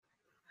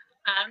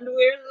And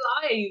we're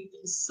live.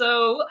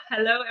 So,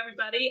 hello,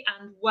 everybody,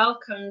 and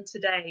welcome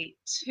today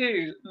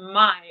to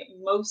my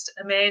most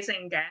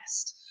amazing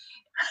guest.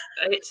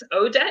 It's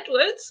Odette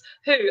Woods,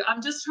 who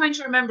I'm just trying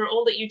to remember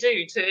all that you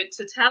do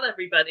to tell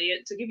everybody,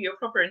 to give you a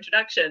proper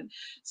introduction.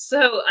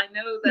 So, I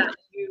know that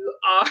you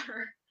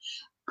are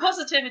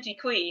Positivity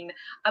Queen,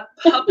 a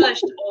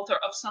published author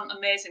of some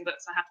amazing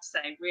books, I have to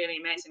say, really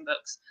amazing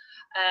books,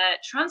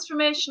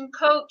 transformation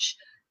coach,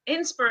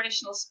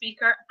 inspirational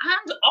speaker,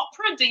 and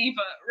opera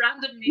diva,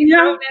 randomly Yeah,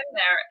 thrown in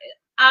there.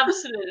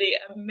 Absolutely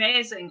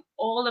amazing,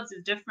 all of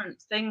the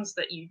different things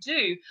that you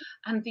do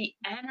and the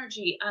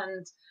energy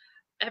and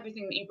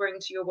everything that you bring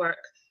to your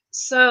work.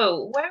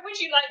 So, where would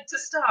you like to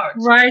start?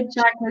 right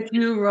back with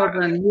you,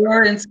 Robin.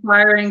 You're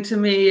inspiring to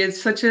me.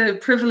 It's such a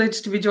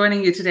privilege to be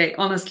joining you today,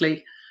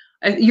 honestly.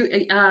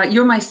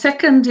 You're my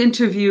second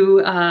interview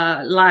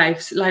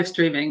live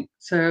streaming,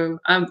 so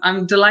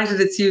I'm delighted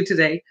it's you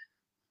today.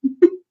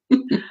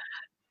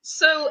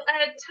 So,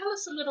 tell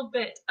us a little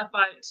bit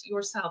about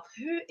yourself.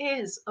 Who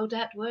is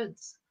Odette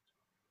Woods?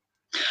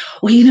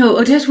 Well,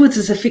 Odette Woods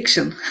is a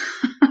fiction.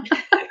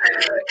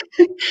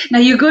 Now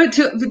you're going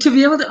to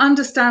be able to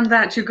understand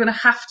that you're going to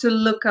have to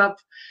look up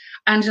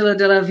Angela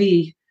de la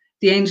Vie,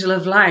 The Angel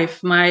of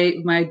Life,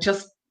 my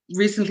just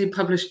recently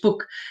published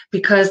book,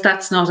 because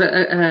that's not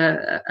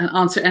an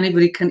answer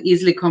anybody can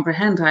easily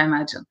comprehend, I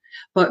imagine.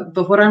 But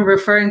what I'm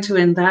referring to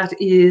in that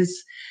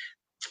is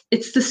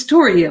it's the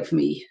story of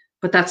me,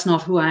 but that's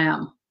not who I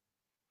am.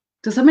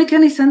 Does that make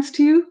any sense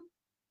to you?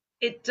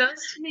 It does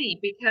to me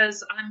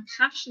because I'm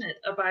passionate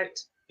about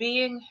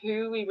being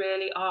who we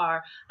really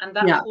are and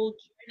that Yeah. whole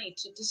journey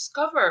to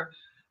discover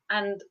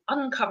and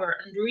uncover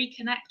and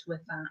reconnect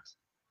with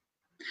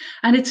that.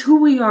 And it's who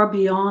we are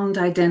beyond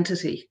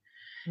identity.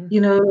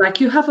 Like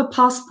you have a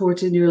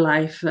passport in your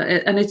life,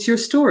 and it's your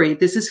story.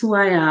 This is who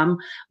I am.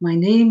 My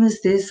name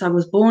is this. I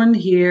was born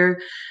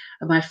here.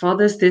 My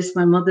father's this.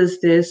 My mother's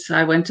this.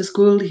 I went to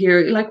school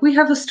here. Like we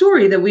have a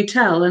story that we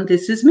tell, and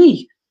this is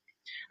me.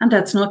 And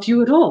that's not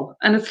you at all.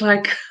 And it's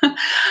like,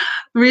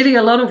 really,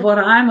 a lot of what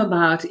I'm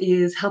about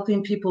is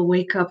helping people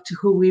wake up to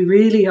who we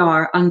really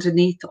are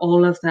underneath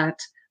all of that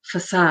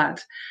facade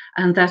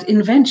and that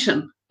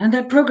invention and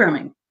that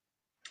programming,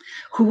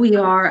 who we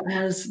are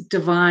as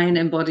divine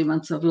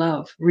embodiments of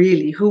love,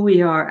 really, who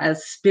we are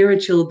as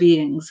spiritual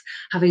beings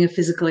having a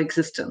physical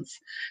existence.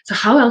 So,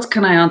 how else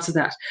can I answer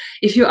that?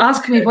 If you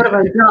ask me, what have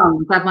I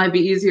done? That might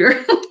be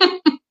easier.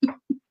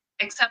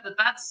 Except that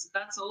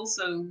that's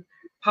also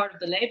part of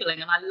the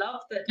labeling, and I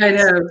love that I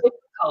it's know.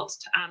 difficult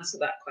to answer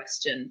that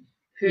question.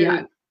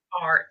 Yeah. Who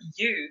are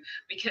you?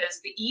 Because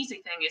the easy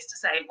thing is to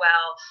say,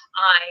 well,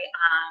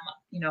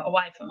 I am, a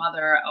wife, a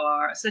mother,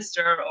 or a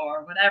sister,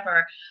 or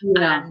whatever,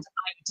 Yeah. and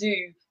I do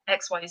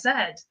X, Y, Z.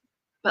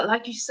 But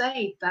like you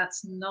say,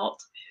 that's not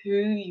who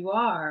you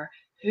are.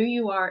 Who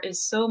you are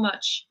is so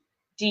much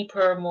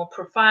deeper, more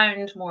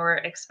profound, more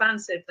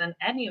expansive than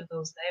any of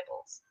those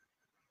labels.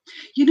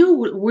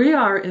 We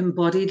are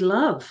embodied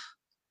love.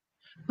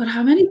 But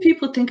how many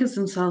people think of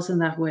themselves in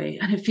that way?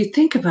 And if you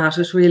think about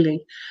it,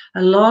 really,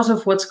 a lot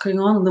of what's going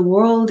on in the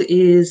world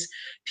is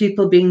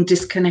people being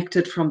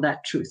disconnected from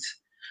that truth,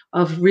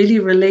 of really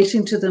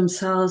relating to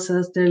themselves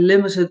as their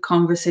limited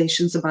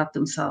conversations about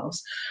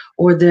themselves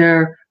or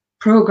their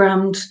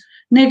programmed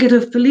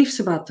negative beliefs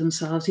about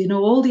themselves.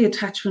 All the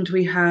attachment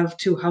we have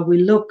to how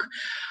we look.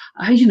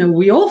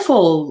 We all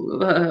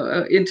fall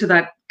into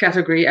that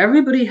category.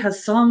 Everybody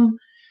has some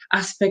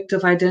aspect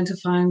of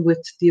identifying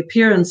with the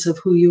appearance of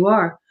who you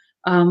are.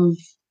 Um,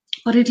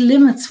 but it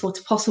limits what's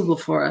possible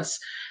for us.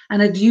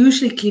 And it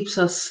usually keeps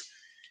us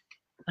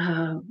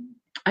uh,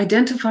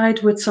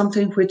 identified with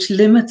something which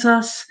limits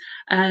us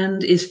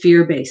and is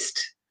fear based.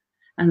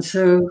 And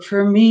so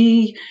for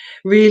me,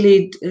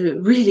 really,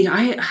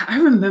 I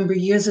remember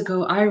years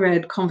ago, I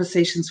read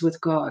Conversations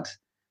with God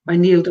by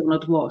Neil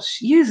Donald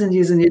Walsh, years and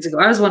years and years ago.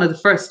 I was one of the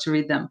first to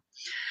read them.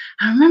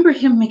 I remember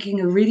him making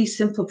a really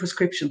simple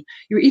prescription.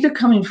 You're either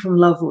coming from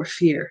love or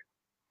fear.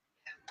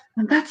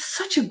 And that's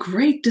such a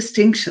great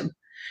distinction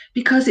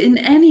because in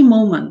any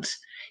moment,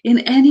 in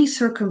any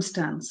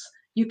circumstance,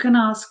 you can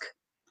ask,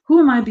 who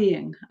am I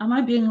being? Am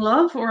I being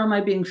love or am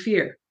I being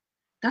fear?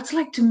 That's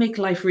like to make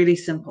life really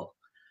simple.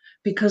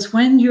 Because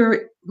when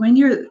you're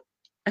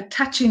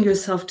attaching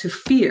yourself to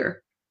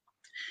fear,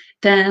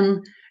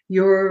 then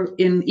you're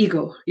in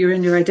ego, you're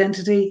in your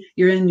identity,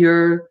 you're in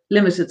your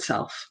limited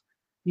self,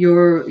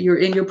 you're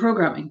in your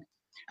programming.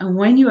 And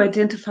when you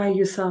identify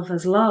yourself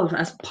as love,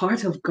 as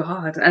part of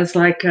God, as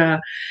like a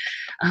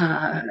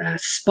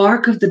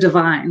spark of the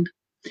divine,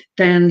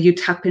 then you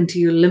tap into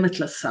your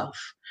limitless self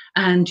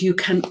and you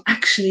can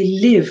actually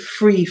live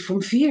free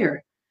from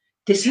fear.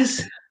 This Yeah.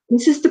 is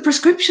this is the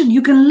prescription.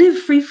 You can live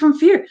free from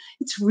fear.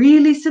 It's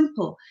really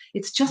simple.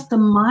 It's just the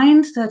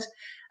mind that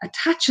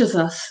attaches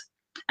us,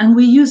 and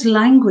we use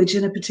language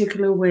in a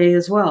particular way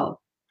as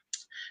well.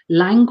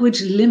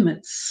 Language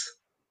limits.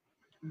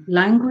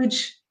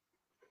 Language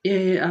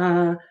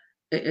uh,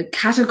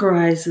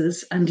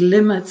 categorizes and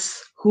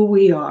limits who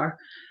we are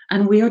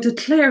And we are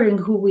declaring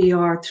who we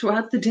are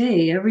throughout the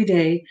day, every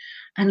day,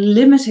 and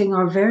limiting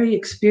our very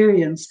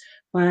experience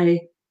by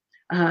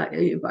uh,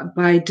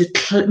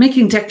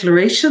 making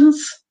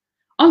declarations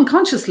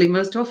unconsciously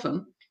most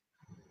often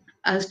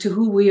as to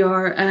who we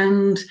are,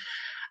 and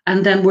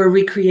then we're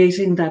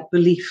recreating that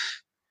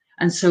belief.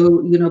 And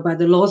so, by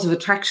the laws of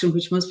attraction,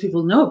 which most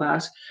people know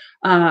about,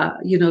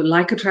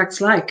 like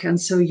attracts like.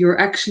 And so you're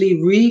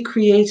actually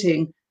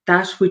recreating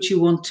that which you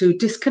want to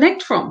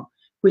disconnect from,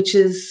 which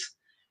is,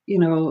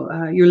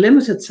 your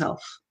limited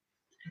self.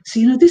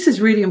 So, this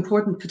is really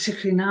important,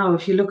 particularly now,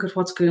 if you look at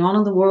what's going on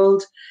in the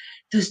world.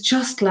 There's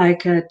just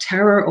like a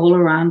terror all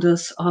around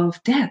us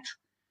of death.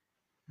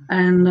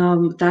 And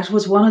that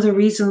was one of the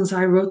reasons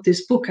I wrote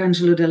this book,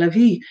 Angelo de la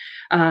Vie,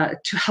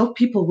 to help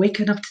people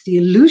waken up to the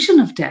illusion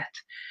of death.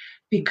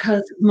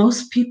 Because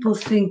most people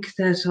think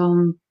that,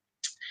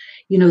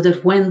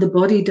 that when the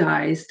body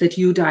dies, that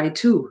you die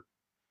too.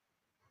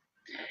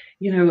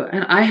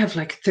 And I have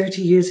like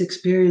 30 years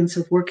experience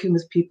of working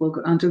with people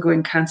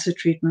undergoing cancer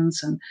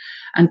treatments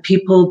and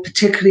people,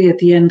 particularly at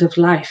the end of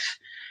life,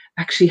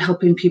 actually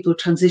helping people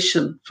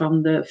transition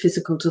from the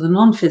physical to the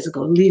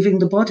non-physical, leaving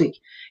the body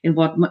in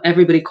what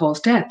everybody calls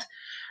death.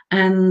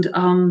 And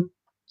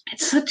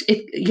it's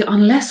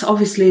unless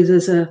obviously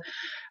there's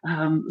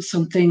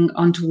something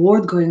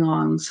untoward going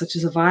on, such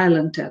as a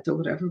violent death or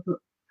whatever, but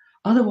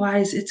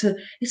otherwise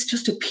it's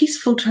just a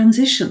peaceful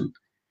transition,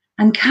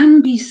 and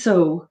can be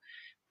so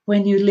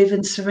when you live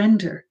in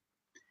surrender.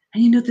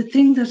 And the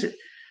thing that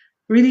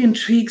really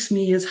intrigues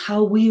me is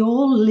how we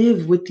all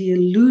live with the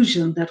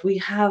illusion that we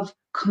have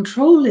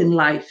control in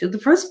life in the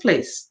first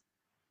place.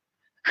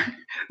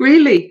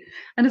 Really.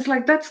 And it's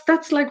like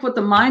that's like what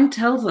the mind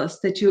tells us,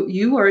 that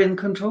you are in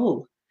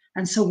control.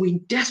 And so we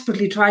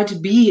desperately try to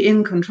be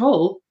in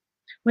control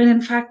when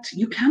in fact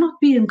you cannot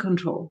be in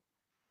control.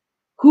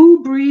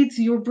 Who breathes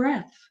your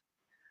breath?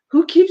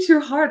 Who keeps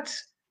your heart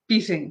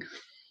beating?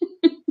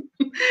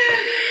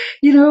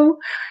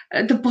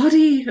 The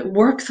body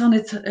works on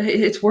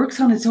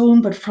its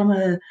own, but from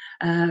a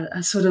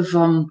sort of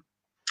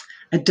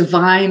a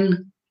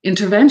divine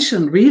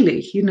intervention,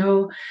 really.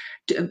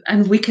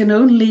 And we can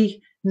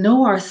only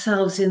know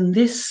ourselves in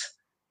this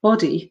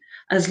body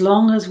as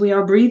long as we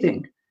are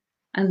breathing,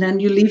 and then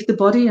you leave the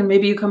body and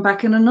maybe you come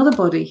back in another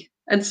body.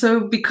 And so,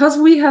 because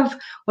we have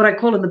what I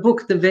call in the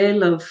book the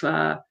veil of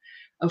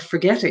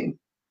forgetting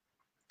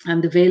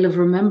and the veil of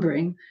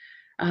remembering,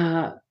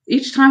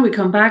 each time we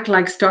come back,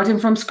 like starting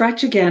from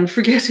scratch again,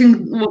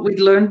 forgetting what we'd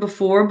learned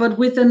before, but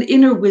with an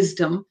inner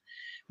wisdom,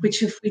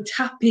 which if we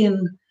tap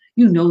in,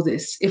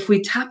 if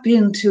we tap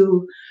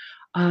into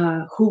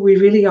who we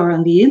really are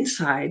on the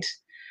inside,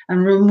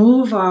 and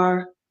remove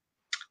our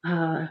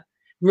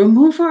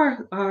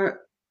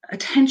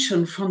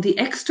attention from the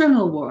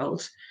external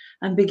world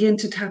and begin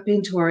to tap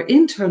into our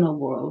internal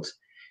world,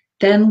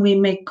 then we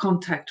make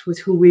contact with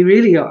who we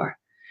really are,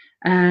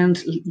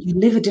 and you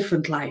live a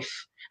different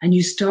life, and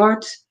you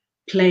start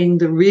playing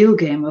the real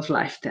game of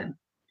life then.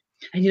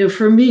 And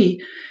for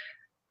me,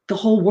 the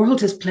whole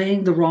world is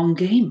playing the wrong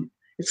game.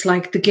 It's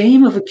like the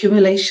game of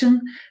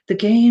accumulation, the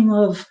game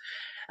of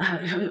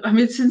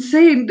it's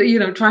insane,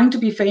 trying to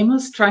be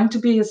famous, trying to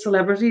be a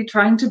celebrity,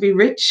 trying to be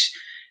rich,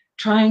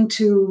 trying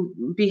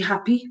to be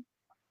happy,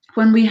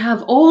 when we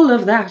have all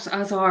of that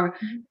as our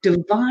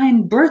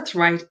divine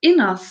birthright in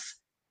us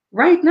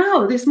right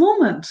now, this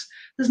moment.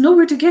 There's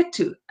nowhere to get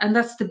to. And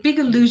that's the big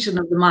illusion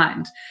of the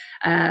mind,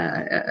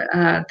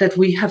 that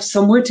we have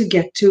somewhere to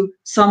get to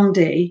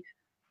someday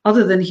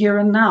other than here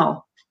and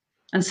now.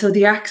 And so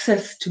the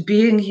access to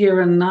being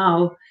here and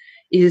now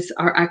is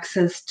our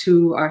access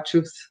to our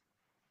truth.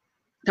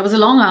 That was a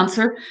long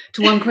answer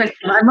to one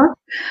question, I must.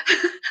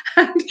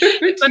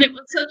 But it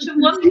was such a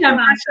wonderful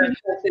answer.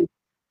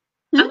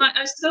 And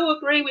I so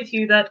agree with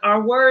you that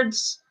our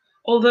words,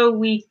 although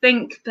we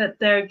think that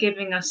they're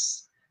giving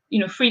us,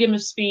 freedom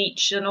of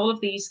speech and all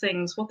of these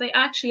things, what they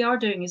actually are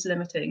doing is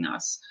limiting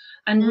us.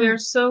 And we're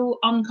so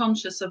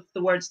unconscious of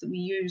the words that we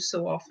use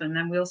so often.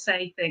 And we'll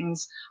say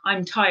things,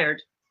 I'm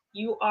tired.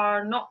 You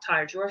are not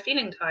tired. You are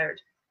feeling tired.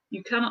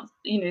 You cannot,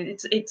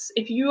 it's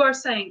if you are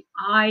saying,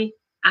 I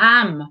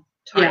am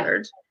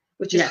tired,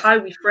 which is how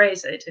we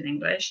phrase it in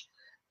English,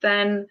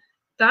 then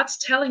that's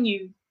telling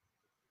you,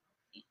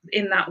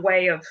 in that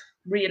way of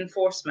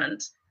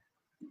reinforcement,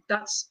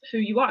 that's who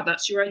you are.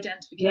 That's your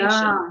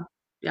identification.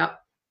 Yeah.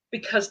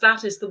 Because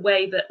that is the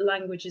way that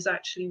language is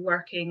actually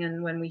working,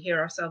 and when we hear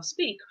ourselves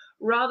speak,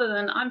 rather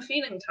than I'm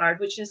feeling tired,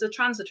 which is a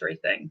transitory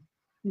thing.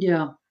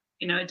 Yeah.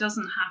 It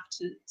doesn't have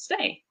to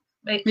stay.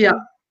 We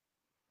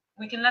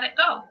can let it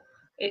go.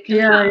 It can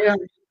pass.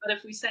 But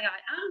if we say I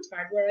am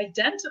tired, we're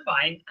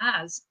identifying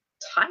as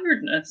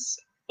tiredness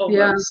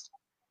almost.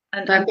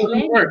 And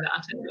blaming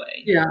that in a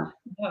way.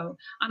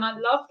 And I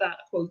love that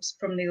quote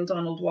from Neil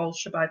Donald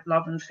Walsh about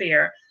love and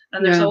fear.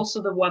 And there's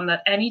also the one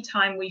that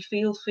anytime we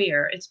feel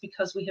fear, it's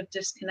because we have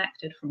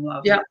disconnected from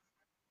love.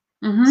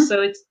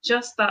 So it's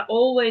just that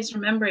always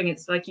remembering,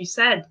 it's like you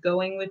said,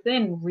 going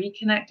within,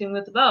 reconnecting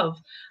with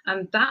love.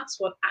 And that's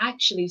what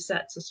actually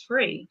sets us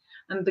free.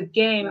 And the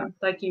game,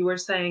 like you were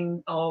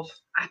saying, of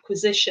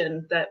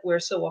acquisition that we're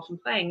so often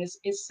playing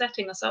is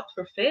setting us up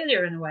for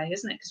failure in a way,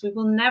 isn't it? Because we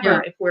will Yeah,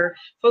 never, if we're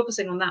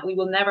focusing on that, we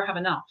will never have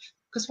enough.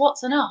 Because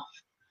what's enough?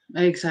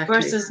 exactly.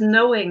 Versus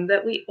knowing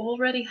that we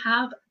already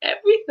have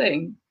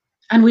everything.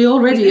 And we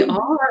already Within.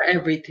 are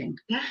everything.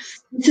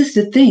 Yes. This is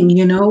the thing,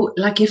 you know,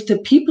 like if the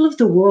people of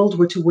the world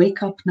were to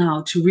wake up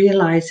now to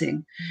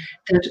realizing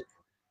that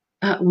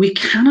we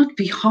cannot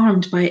be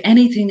harmed by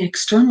anything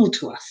external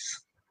to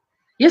us.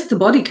 Yes, the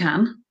body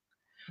can,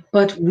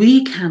 but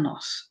we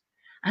cannot.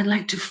 And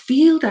like to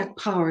feel that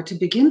power, to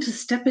begin to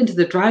step into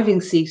the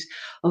driving seat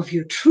of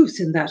your truth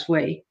in that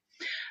way,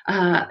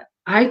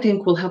 I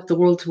think will help the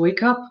world to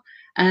wake up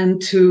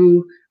and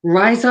to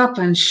rise up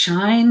and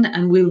shine,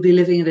 and we'll be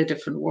living in a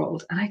different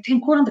world. And I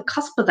think we're on the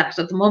cusp of that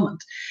at the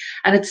moment.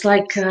 And it's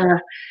like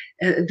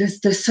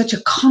there's such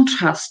a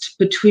contrast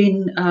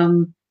between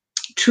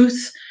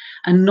truth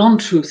and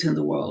non-truth in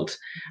the world,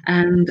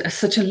 and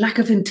such a lack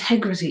of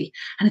integrity,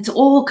 and it's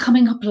all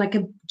coming up like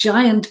a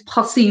giant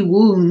pussy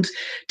wound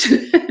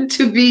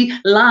to be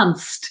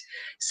lanced,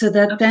 so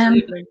that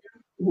Absolutely.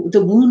 then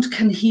the wound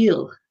can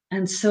heal.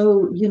 And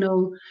so, you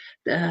know,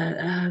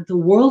 the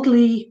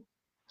worldly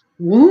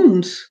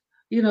wound,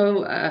 you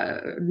know,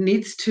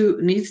 needs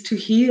to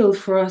heal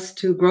for us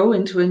to grow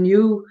into a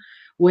new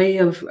way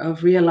of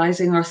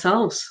realizing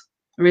ourselves,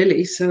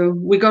 really. So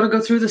we got to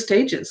go through the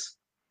stages.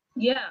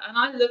 Yeah, and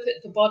I look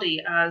at the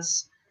body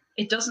as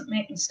it doesn't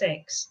make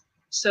mistakes.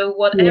 So Yeah.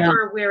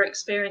 whatever we're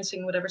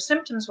experiencing, whatever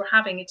symptoms we're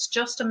having, it's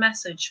just a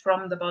message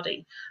from the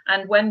body.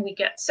 And when we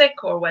get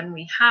sick or when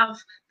we have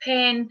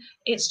pain,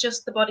 it's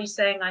just the body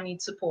saying, I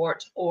need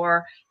support,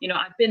 or, you know,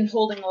 I've been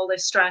holding all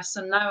this stress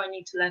and now I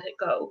need to let it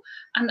go.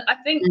 And I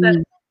think that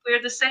Mm.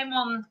 we're the same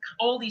on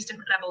all these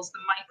different levels, the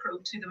micro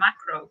to the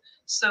macro.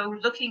 So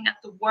looking at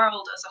the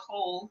world as a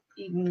whole,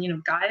 even, you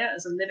know, Gaia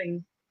as a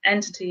living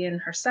entity in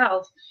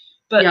herself,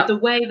 but Yeah. the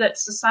way that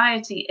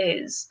society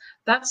is,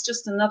 that's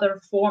just another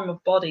form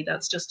of body.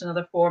 That's just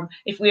another form.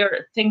 If we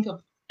are think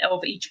of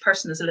each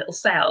person as a little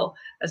cell,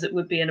 as it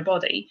would be in a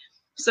body.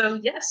 So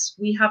yes,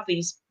 we have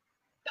these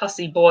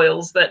pussy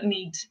boils that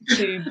need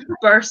to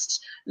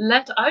burst,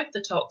 let out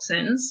the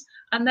toxins,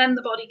 and then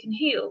the body can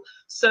heal.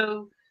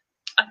 So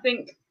I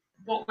think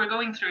what we're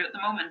going through at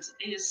the moment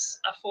is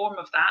a form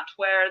of that,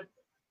 where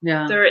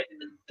Yeah.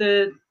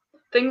 the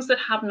things that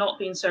have not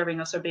been serving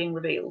us are being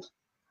revealed,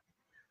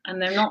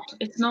 and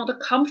it's not a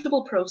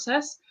comfortable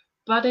process,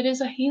 but it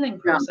is a healing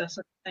Yeah. process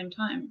at the same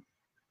time.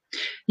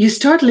 You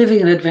start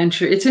living an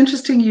adventure. It's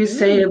interesting you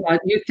say Mm.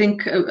 about you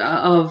think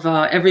of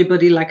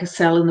everybody like a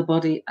cell in the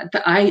body.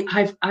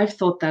 I've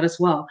thought that as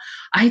well.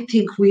 I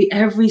think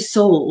every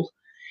soul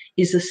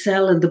is a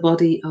cell in the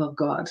body of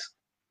God,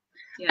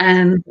 Yes.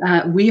 and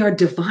we are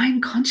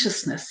divine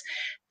consciousness,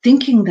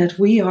 thinking that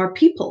we are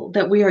people,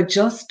 that we are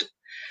just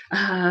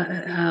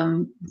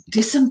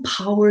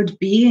disempowered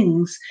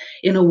beings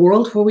in a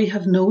world where we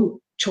have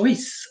no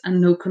choice and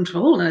no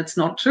control, and it's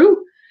not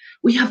true.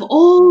 We have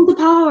all the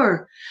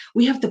power.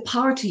 We have the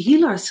power to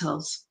heal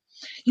ourselves.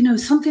 You know,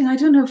 something, I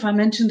don't know if I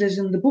mentioned it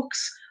in the books.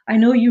 I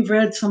know you've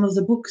read some of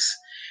the books,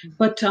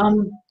 but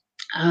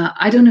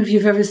I don't know if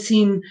you've ever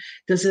seen,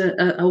 there's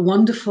a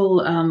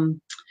wonderful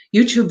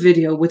YouTube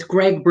video with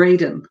Greg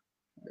Braden,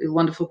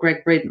 wonderful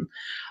Greg Braden.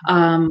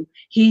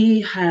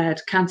 He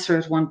had cancer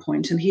at one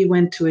point, and he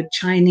went to a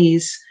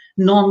Chinese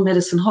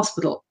non-medicine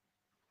hospital.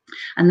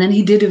 And then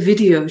he did a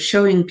video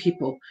showing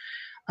people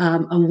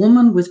a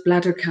woman with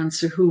bladder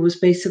cancer who was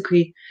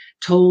basically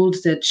told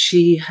that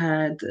she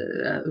had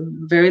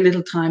very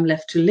little time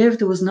left to live.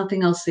 There was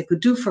nothing else they could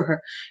do for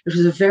her. It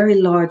was a very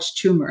large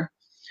tumor.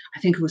 I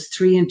think it was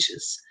 3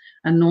 inches.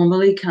 And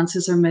normally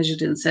cancers are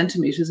measured in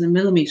centimeters and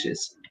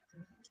millimeters.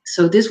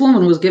 So this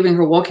woman was giving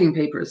her walking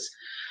papers.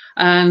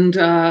 And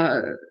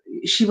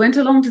she went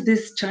along to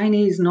this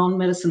Chinese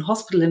non-medicine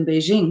hospital in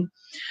Beijing.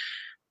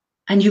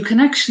 And you can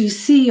actually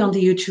see on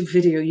the YouTube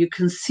video, you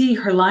can see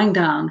her lying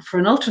down for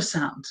an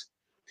ultrasound.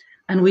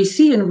 And we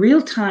see in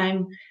real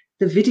time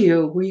the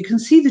video where you can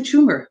see the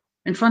tumor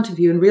in front of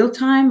you in real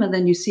time, and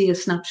then you see a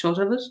snapshot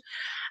of it.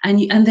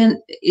 And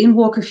then in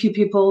walk a few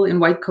people in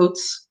white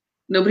coats.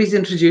 Nobody's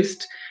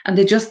introduced, and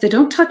they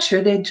don't touch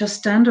her. They just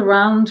stand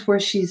around where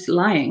she's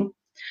lying,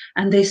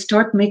 and they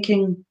start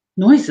making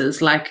noises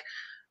like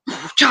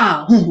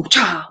cha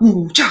cha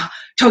cha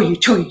choy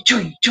choy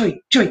choy choy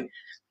choy.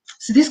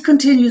 So this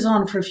continues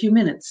on for a few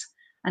minutes,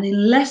 and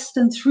in less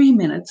than 3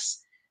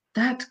 minutes,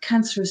 that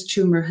cancerous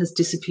tumor has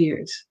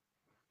disappeared.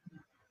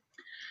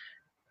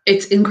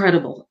 It's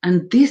incredible.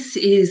 And this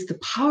is the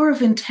power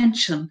of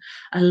intention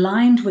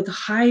aligned with the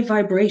high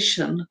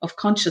vibration of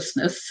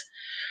consciousness,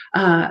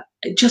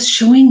 just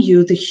showing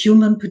you the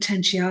human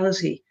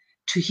potentiality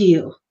to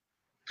heal.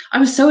 I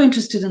was so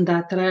interested in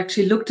that I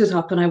actually looked it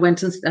up, and I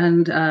went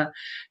and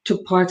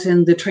took part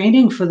in the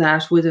training for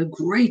that with a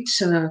great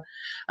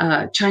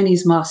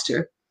Chinese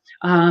master.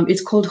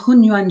 It's called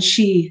Hunyuan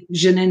Shi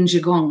Zhenen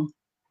Zhigong.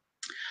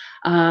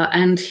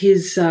 and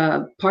his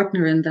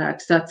partner in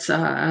that's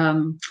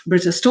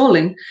Britta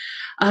Stalling.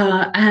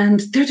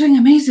 And they're doing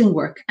amazing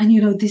work. And,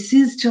 you know, this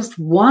is just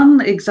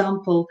one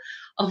example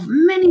of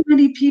many,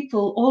 many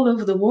people all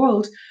over the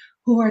world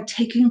who are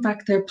taking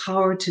back their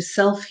power to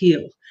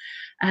self-heal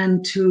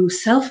and to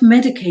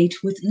self-medicate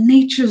with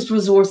nature's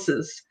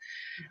resources,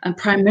 and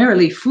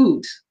primarily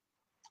food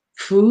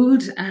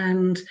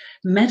and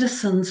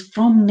medicines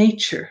from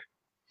nature.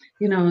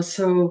 You know,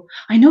 so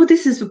I know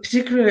this is a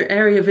particular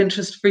area of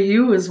interest for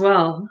you as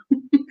well.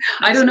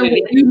 I don't know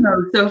Absolutely. what you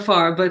know so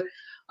far, but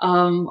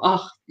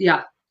oh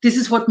yeah, this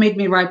is what made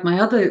me write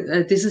my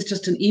other. This is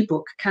just an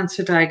ebook,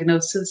 Cancer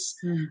Diagnosis: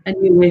 A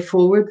New Way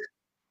Forward.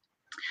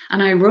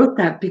 And I wrote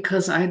that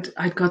because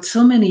I'd got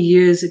so many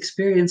years'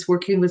 experience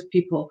working with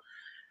people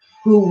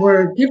who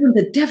were given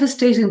the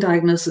devastating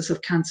diagnosis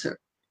of cancer.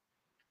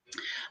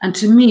 And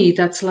to me,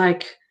 that's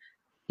like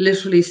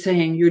literally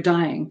saying you're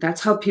dying.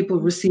 That's how people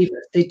receive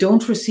it. They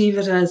don't receive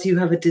it as you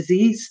have a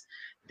disease.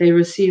 They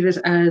receive it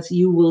as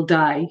you will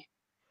die.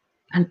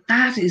 And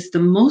that is the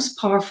most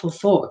powerful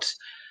thought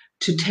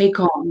to take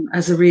on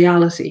as a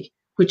reality,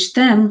 which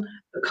then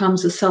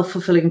becomes a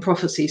self-fulfilling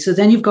prophecy. So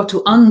then you've got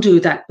to undo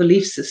that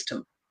belief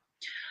system.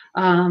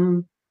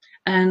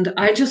 And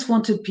I just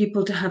wanted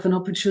people to have an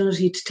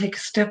opportunity to take a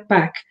step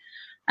back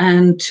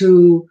and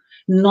to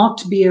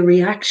not be a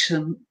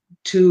reaction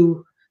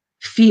to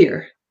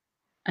fear,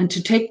 and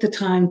to take the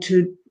time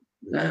to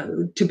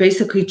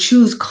basically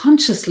choose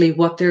consciously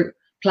what their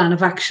plan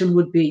of action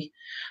would be.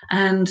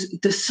 And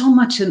there's so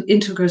much in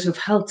integrative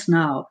health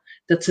now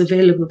that's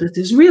available that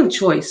there's real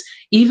choice,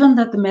 even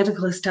that the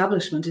medical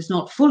establishment is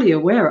not fully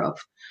aware of.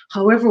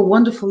 However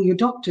wonderful your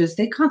doctors,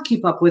 they can't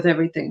keep up with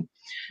everything.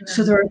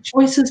 So there are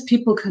choices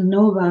people can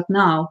know about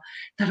now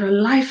that are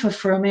life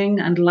affirming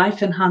and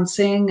life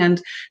enhancing,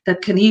 and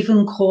that can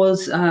even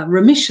cause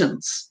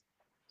remissions.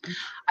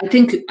 I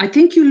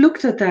think you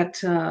looked at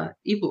that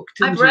ebook,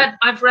 didn't you?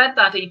 I've read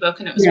that ebook,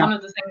 and it was Yeah. one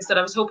of the things that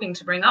I was hoping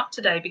to bring up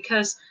today,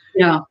 because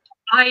Yeah.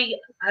 I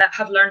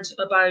have learned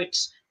about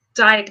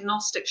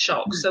diagnostic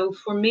shock. So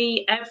for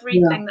me,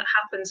 everything that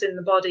happens in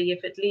the body,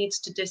 if it leads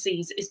to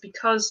disease, is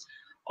because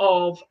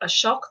of a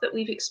shock that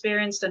we've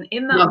experienced. And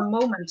in that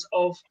moment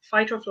of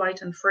fight or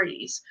flight and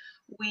freeze,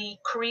 we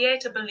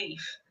create a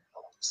belief.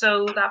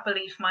 So that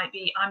belief might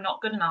be, I'm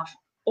not good enough,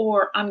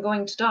 or I'm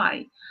going to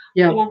die,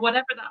 or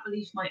whatever that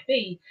belief might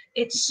be.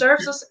 It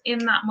serves us in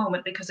that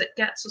moment because it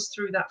gets us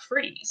through that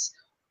freeze.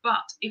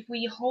 But if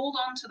we hold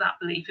on to that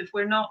belief, if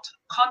we're not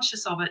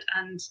conscious of it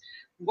and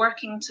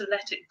working to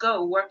let it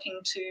go, working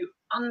to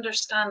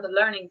understand the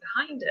learning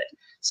behind it,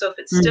 so if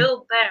it's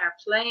still there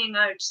playing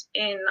out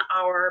in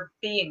our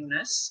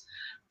beingness,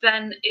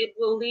 then it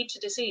will lead to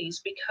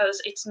disease,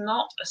 because it's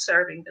not a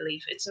serving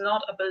belief. It's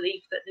not a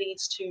belief that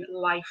leads to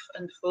life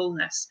and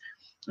fullness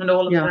and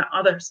all of that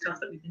other stuff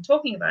that we've been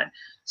talking about.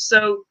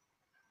 So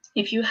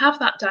if you have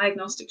that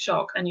diagnostic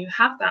shock and you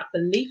have that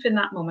belief in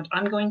that moment,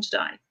 I'm going to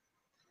die,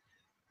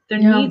 there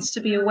needs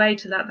to be a way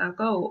to let that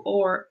go,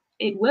 or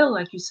it will,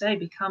 like you say,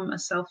 become a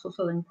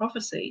self-fulfilling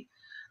prophecy.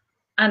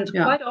 And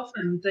quite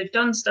often they've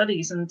done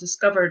studies and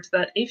discovered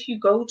that if you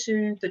go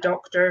to the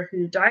doctor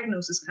who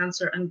diagnoses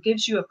cancer and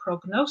gives you a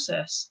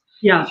prognosis,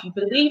 if you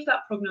believe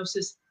that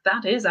prognosis,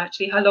 that is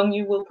actually how long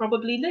you will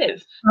probably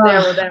live, there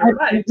or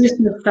thereabouts. I've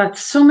witnessed that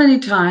so many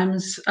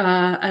times,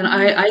 and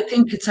I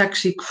think it's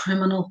actually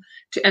criminal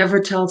to ever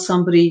tell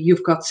somebody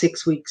you've got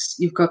 6 weeks,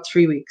 you've got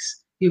 3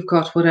 weeks, you've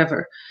got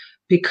whatever,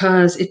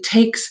 because it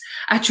takes,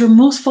 at your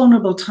most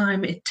vulnerable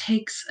time, it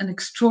takes an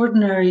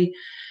extraordinary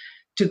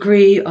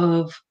degree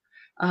of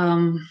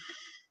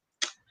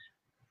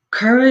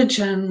courage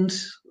and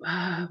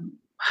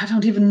I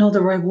don't even know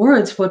the right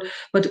words, but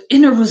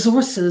inner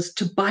resources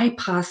to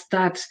bypass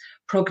that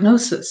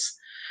prognosis.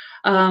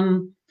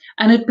 And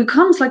it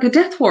becomes like a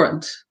death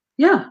warrant.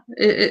 Yeah,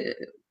 it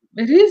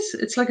is.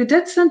 It's like a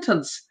death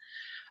sentence.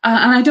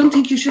 And I don't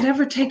think you should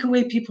ever take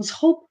away people's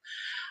hope.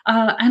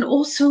 And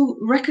also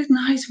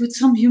recognize with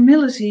some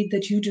humility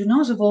that you do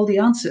not have all the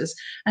answers.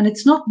 And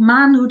it's not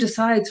man who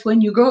decides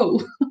when you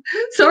go.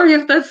 Sorry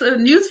if that's a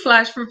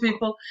newsflash for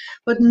people,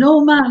 but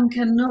no man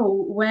can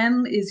know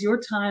when is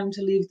your time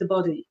to leave the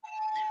body.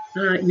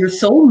 Your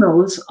soul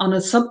knows on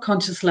a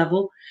subconscious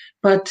level,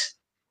 but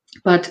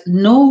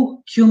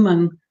no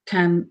human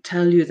can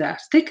tell you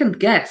that. They can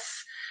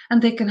guess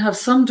and they can have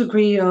some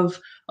degree of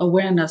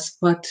awareness,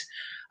 but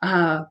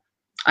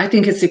I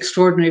think it's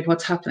extraordinary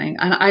what's happening.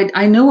 And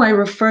I know I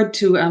referred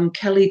to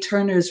Kelly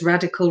Turner's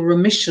Radical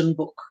Remission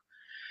book.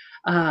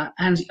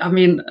 And I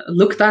mean,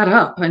 look that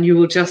up and you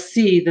will just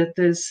see that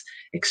there's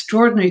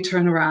extraordinary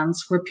turnarounds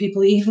where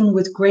people, even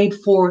with grade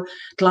 4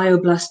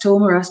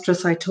 glioblastoma,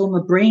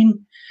 astrocytoma,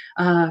 brain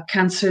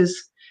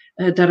cancers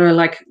that are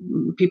like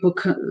people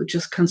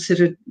just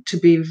considered to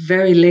be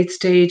very late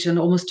stage and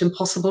almost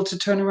impossible to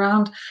turn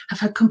around, have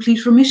had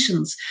complete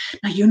remissions.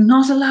 Now, you're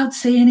not allowed to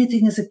say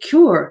anything is a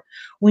cure.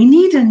 We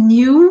need a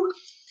new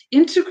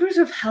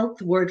integrative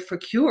health word for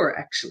cure,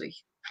 actually.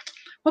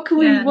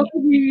 Yeah.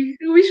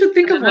 We should I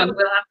think of don't know. one.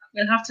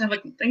 We'll have to have a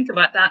think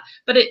about that.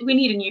 But we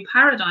need a new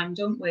paradigm,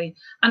 don't we?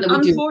 And Yeah,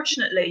 we do.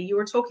 unfortunately, you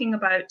were talking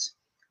about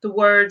the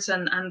words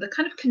and the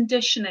kind of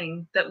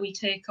conditioning that we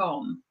take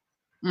on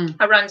Mm,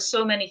 around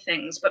so many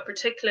things, but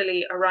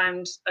particularly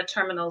around a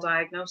terminal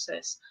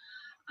diagnosis.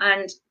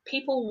 And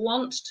people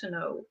want to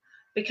know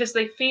because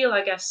they feel,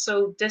 I guess,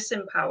 so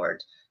disempowered.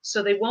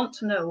 So they want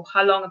to know,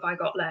 how long have I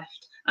got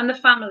left? And the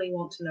family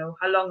want to know,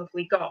 how long have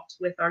we got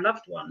with our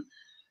loved one?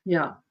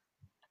 yeah.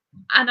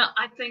 And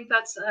I think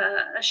that's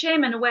a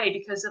shame in a way,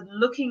 because of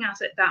looking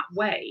at it that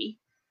way.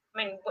 I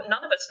mean,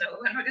 none of us know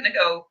when we're going to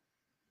go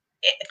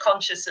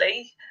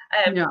consciously.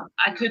 Yeah.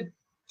 I could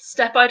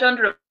step out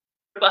under a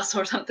bus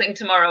or something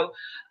tomorrow.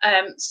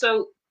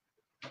 So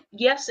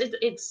yes,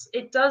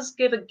 it does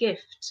give a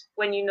gift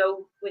when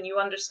you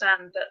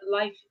understand that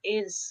life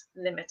is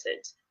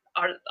limited,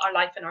 our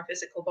life in our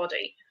physical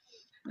body,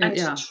 and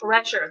to Yeah.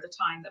 treasure the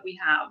time that we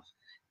have,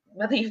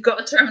 whether you've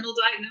got a terminal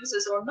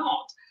diagnosis or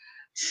not.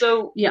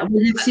 So, Yeah.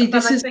 Well, you see,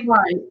 but this is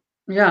why.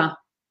 Yeah.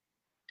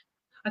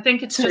 I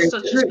think it's Sorry. just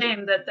such a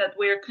shame that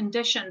we're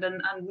conditioned,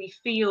 and we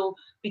feel,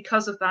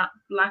 because of that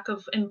lack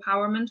of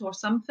empowerment or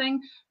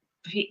something,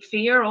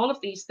 fear, all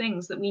of these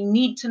things that we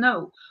need to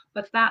know.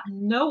 But that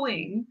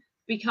knowing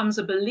becomes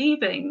a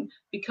believing,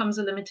 becomes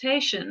a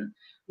limitation,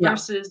 Yeah.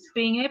 versus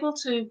being able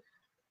to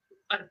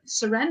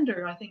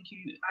surrender. I think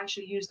you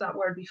actually used that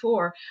word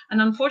before.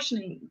 And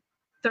unfortunately,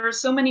 there are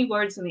so many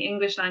words in the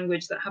English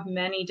language that have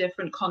many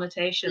different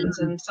connotations.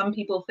 Mhm. And some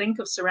people think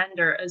of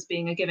surrender as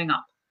being a giving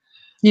up.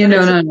 You But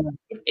know, no, no.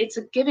 it's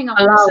a giving up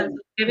in the sense Allowing, of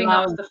giving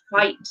up allowing. the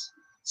fight.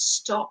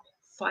 Stop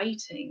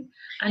fighting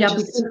and Yeah,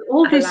 just because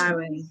all this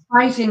allowing.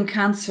 fighting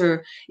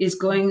cancer is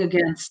going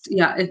against,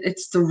 yeah,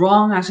 it's the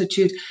wrong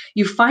attitude.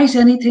 You fight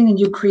anything and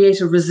you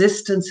create a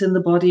resistance in the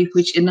body,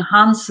 which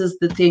enhances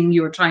the thing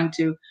you're trying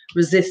to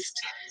resist.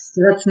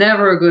 So that's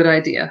never a good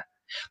idea.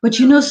 But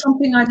you No. know,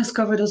 something I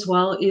discovered as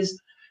well is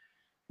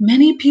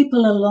many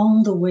people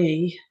along the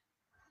way,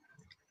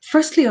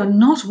 firstly, are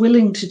not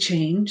willing to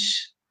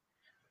change.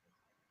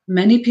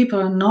 Many people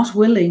are not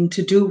willing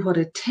to do what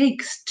it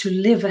takes to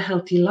live a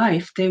healthy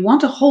life. They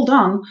want to hold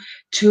on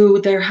to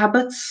their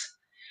habits.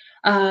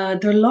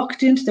 They're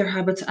locked into their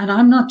habits, and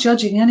I'm not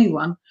judging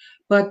anyone,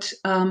 but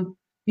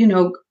you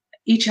know,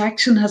 each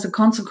action has a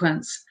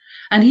consequence.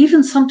 And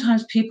even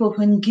sometimes people,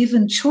 when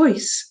given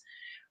choice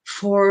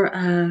for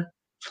a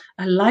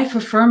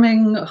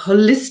life-affirming,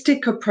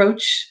 holistic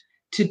approach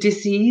to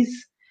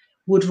disease,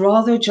 would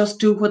rather just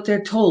do what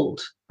they're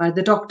told by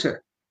the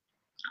doctor,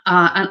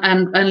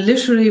 and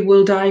literally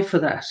will die for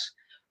that,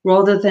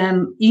 rather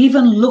than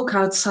even look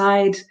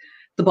outside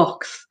the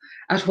box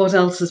at what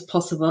else is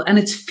possible. And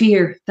it's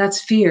fear.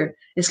 That's fear.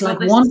 It's Well, like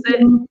this is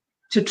it. wanting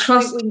to I think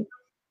trust we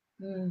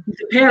the I think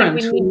we parent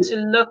need who to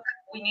look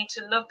we need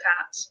to look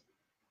at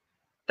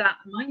that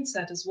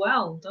mindset as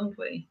well, don't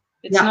we?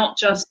 It's yeah, not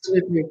just,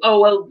 absolutely.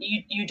 oh well,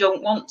 you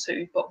don't want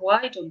to, but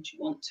why don't you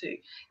want to? If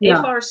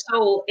Yeah, our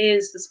soul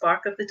is the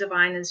spark of the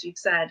divine, as you've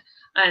said,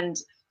 and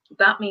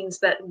that means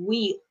that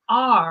we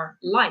are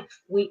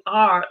life, we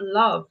are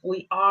love,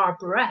 we are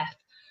breath.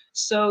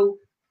 So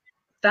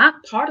that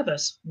part of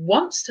us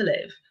wants to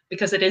live,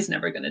 because it is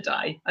never going to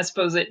die. I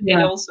suppose it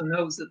yeah. also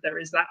knows that there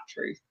is that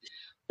truth.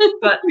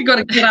 But We got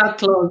to get out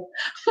close.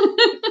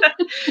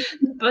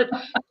 but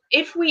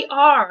if we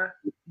are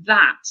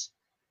that,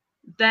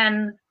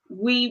 then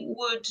we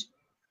would,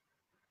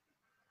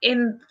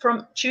 in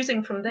from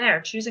choosing from there,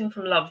 choosing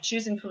from love,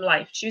 choosing from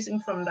life, choosing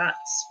from that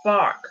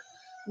spark,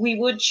 we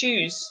would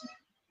choose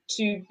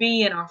to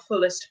be in our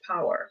fullest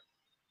power.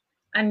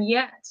 And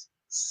yet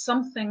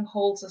something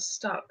holds us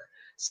stuck.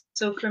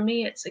 So for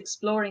me, it's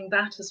exploring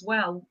that as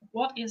well.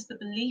 What is the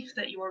belief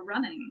that you are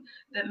running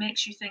that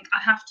makes you think, I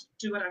have to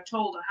do what I'm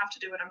told, I have to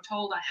do what I'm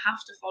told, I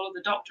have to follow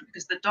the doctor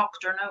because the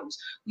doctor knows?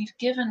 We've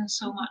given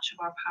so much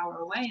of our power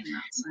away in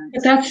that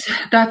But sense.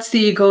 that's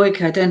the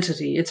egoic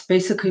identity. It's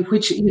basically,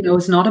 which you know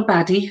is not a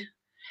baddie,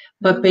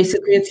 but No.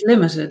 basically it's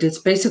limited. It's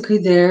basically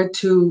there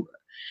to,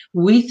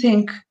 we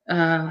think,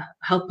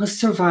 help us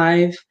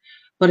survive,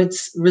 but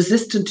it's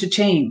resistant to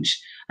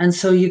change. And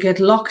so you get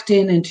locked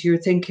into your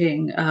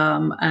thinking,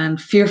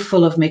 and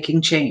fearful of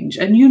making change.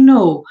 And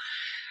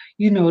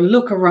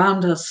look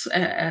around us.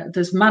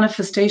 There's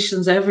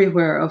manifestations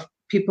everywhere of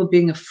people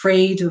being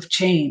afraid of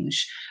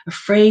change,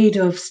 afraid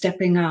of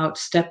stepping out,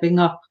 stepping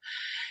up,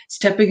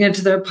 stepping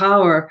into their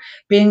power,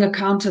 being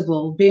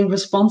accountable, being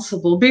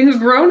responsible, being a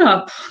grown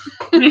up.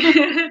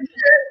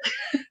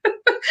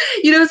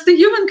 It's the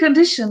human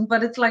condition,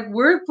 but it's like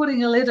we're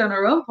putting a lid on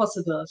our own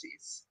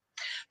possibilities.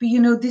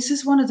 But this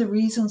is one of the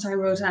reasons I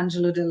wrote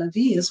Angelo de la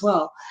Vie as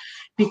well,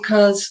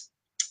 because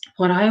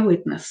what I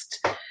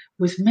witnessed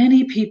with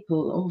many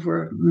people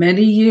over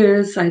many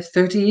years, I have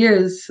 30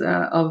 years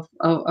of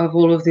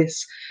all of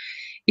this,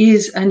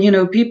 is, and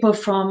people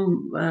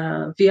from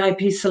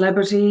VIP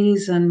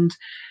celebrities and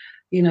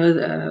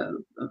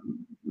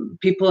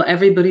people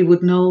everybody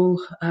would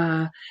know,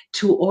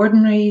 to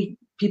ordinary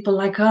people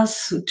like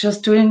us,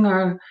 just doing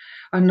our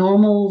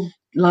normal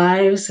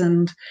lives,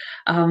 and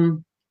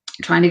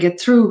trying to get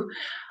through.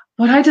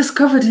 What I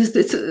discovered is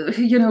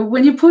that,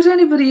 when you put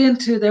anybody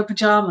into their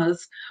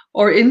pajamas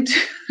or into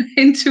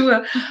into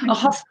a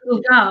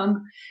hospital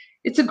gown,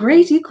 it's a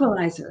great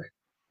equalizer.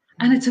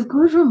 And it's a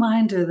good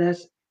reminder that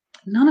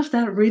none of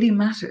that really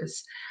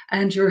matters.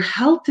 And your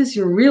health is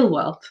your real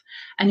wealth,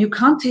 and you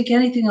can't take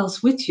anything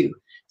else with you.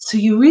 So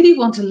you really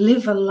want to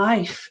live a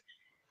life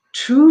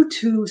true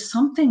to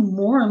something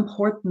more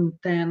important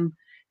than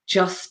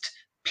just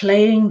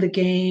playing the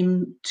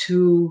game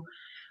to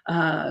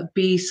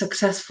be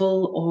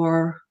successful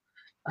or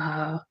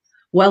uh,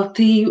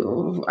 wealthy.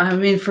 I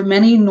mean, for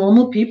many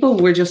normal people,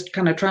 we're just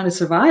kind of trying to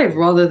survive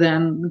rather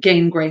than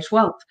gain great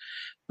wealth.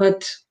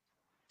 But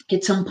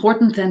it's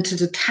important then to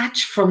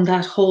detach from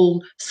that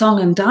whole song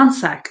and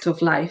dance act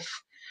of life,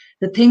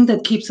 the thing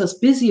that keeps us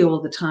busy all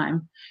the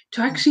time,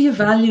 to actually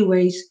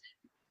evaluate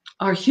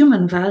our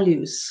human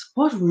values,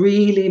 what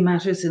really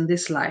matters in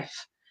this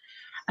life,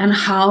 and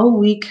how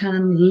we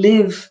can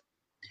live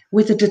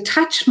with a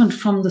detachment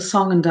from the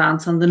song and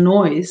dance and the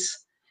noise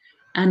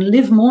and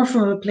live more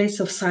from a place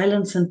of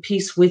silence and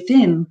peace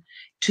within,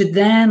 to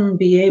then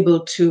be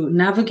able to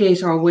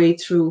navigate our way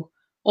through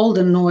all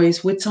the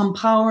noise with some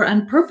power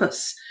and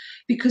purpose.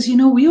 Because,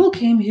 we all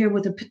came here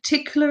with a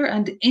particular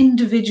and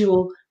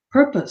individual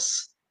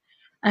purpose.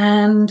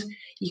 And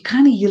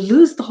you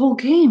lose the whole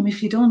game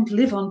if you don't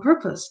live on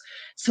purpose.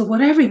 So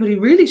what everybody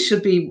really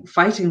should be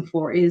fighting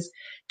for is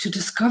to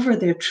discover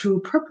their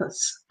true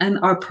purpose. And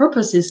our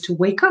purpose is to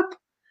wake up.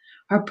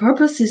 Our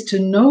purpose is to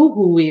know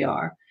who we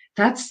are.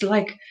 That's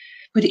like,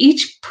 but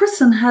each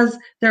person has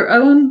their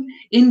own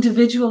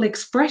individual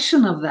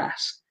expression of that.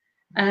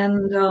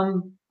 And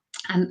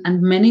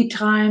and many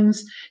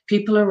times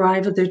people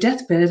arrive at their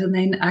deathbed and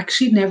they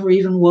actually never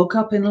even woke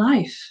up in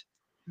life,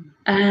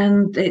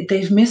 and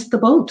they've missed the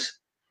boat.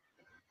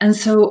 And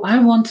so I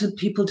wanted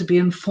people to be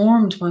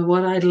informed by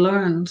what I'd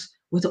learned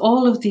with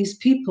all of these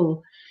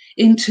people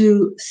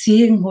into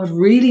seeing what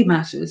really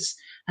matters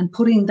and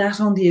putting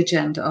that on the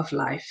agenda of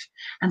life.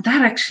 And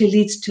that actually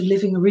leads to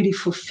living a really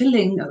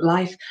fulfilling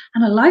life,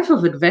 and a life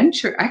of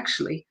adventure,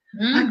 actually.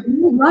 Like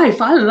real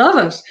life, I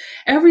love it.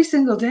 Every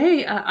single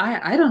day,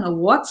 I don't know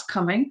what's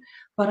coming,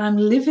 but I'm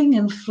living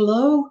in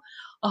flow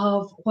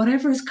of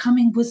whatever is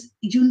coming was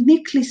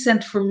uniquely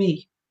sent for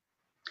me,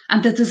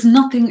 and that there's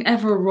nothing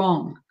ever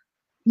wrong.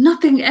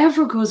 Nothing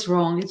ever goes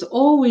wrong. It's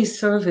always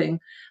serving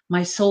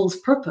my soul's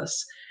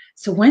purpose.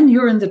 So when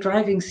you're in the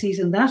driving seat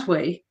in that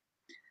way,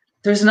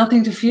 there's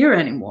nothing to fear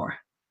anymore.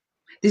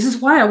 This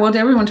is why I want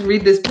everyone to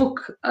read this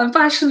book. I'm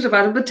passionate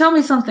about it. But tell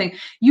me something.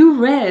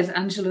 You read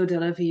Angelo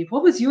Della Vie.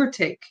 What was your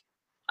take?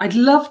 I'd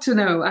love to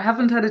know. I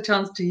haven't had a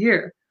chance to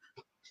hear.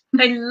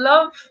 I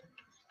love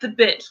the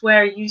bit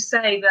where you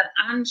say that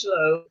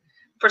Angelo,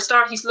 for a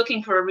start, he's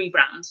looking for a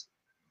rebrand,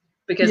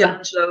 because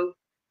Angelo,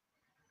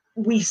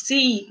 we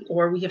see,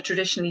 or we have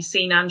traditionally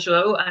seen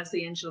Angelo as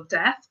the angel of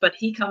death, but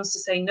he comes to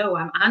say, no,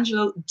 I'm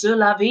Angelo de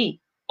la Vie,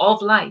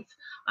 of life.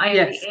 I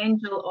am the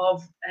angel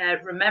of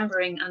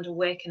remembering and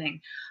awakening.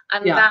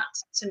 And that,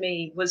 to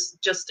me, was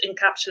just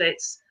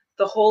encapsulates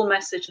the whole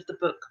message of the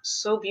book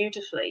so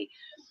beautifully.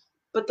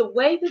 But the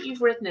way that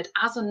you've written it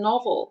as a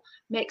novel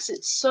makes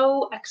it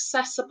so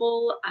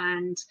accessible,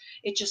 and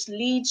it just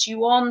leads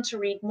you on to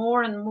read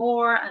more and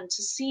more and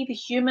to see the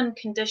human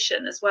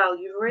condition as well.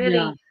 You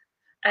really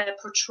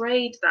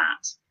portrayed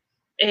that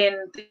in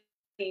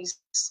these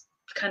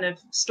kind of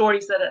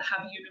stories that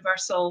have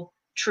universal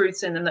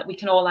truths in them that we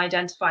can all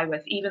identify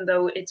with, even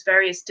though it's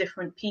various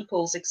different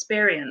people's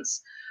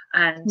experience.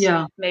 And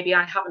maybe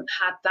I haven't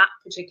had that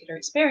particular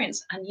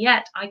experience, and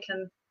yet I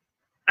can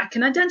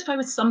identify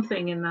with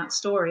something in that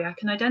story. I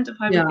can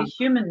identify with the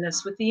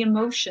humanness, with the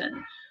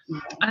emotion,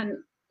 and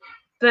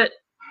that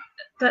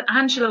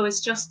Angelo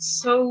is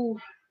just so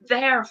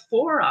there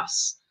for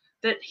us,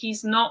 that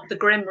he's not the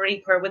Grim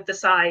Reaper with the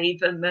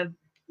scythe and the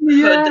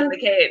hood and the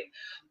cape,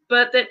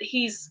 but that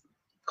he's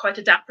quite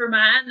a dapper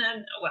man,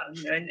 and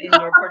in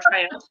your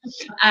portrayal,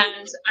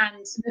 and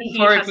he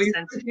has a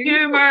sense of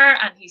humor,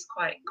 and he's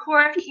quite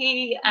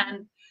quirky,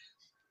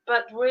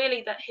 but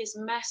really that his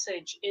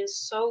message is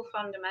so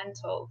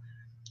fundamental,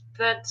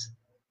 that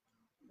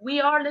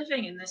we are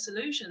living in this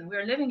illusion.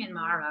 We're living in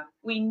Mara.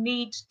 We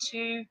need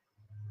to,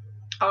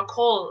 our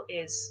call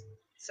is,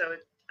 so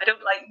I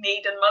don't like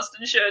need and must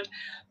and should,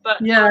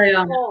 but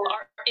our call,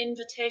 our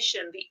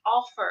invitation, the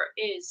offer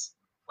is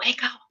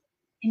wake up,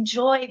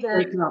 enjoy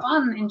the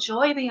fun,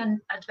 enjoy the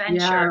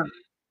adventure,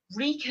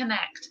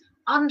 reconnect,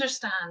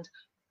 understand,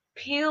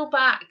 peel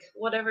back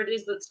whatever it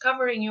is that's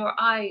covering your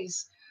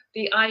eyes,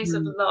 the eyes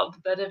of love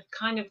that have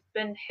kind of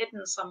been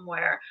hidden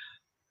somewhere.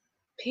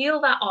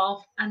 Peel that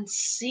off and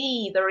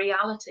see the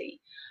reality.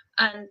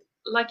 And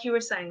like you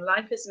were saying,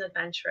 life is an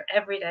adventure.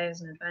 Every day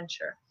is an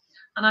adventure.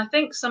 And I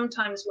think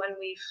sometimes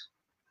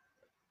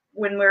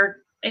when we're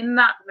in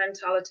that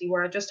mentality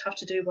where I just have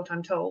to do what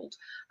I'm told,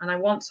 and I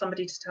want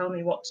somebody to tell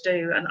me what to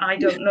do, and I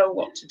don't know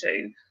what to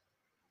do,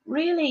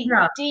 really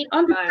deep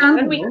down,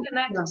 when we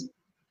connect,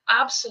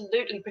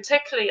 absolutely,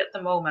 particularly at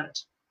the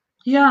moment.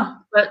 Yeah.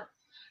 But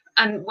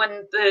and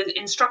when the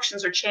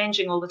instructions are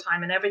changing all the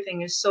time and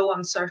everything is so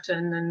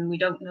uncertain and we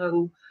don't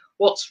know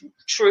what's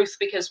truth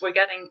because we're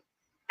getting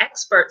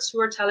experts who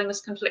are telling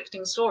us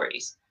conflicting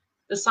stories.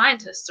 The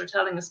scientists are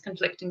telling us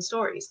conflicting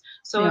stories.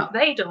 So if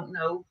they don't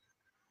know,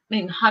 I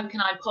mean, how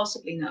can I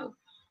possibly know?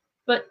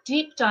 But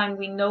deep down,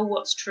 we know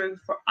what's true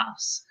for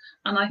us.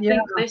 And I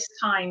think this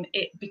time,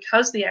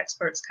 because the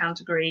experts can't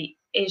agree,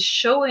 is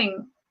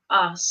showing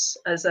us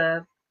as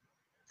a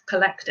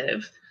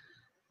collective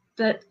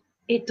that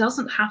it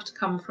doesn't have to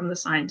come from the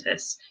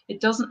scientists. It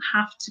doesn't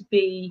have to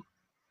be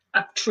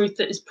a truth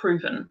that is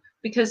proven,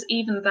 because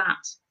even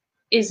that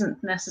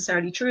isn't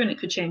necessarily true and it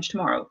could change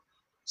tomorrow.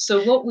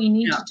 So what we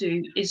need to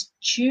do is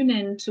tune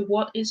in to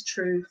what is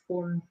true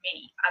for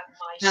me at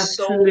my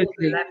soul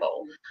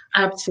level.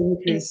 And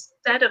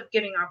instead of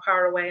giving our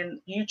power away and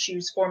you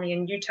choose for me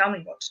and you tell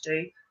me what to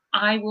do,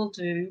 I will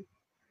do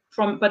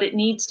but it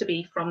needs to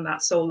be from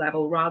that soul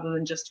level rather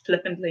than just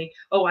flippantly,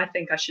 oh, I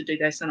think I should do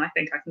this and I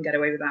think I can get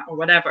away with that or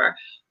whatever,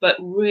 but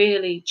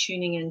really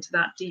tuning into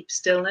that deep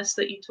stillness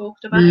that you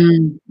talked about,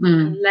 and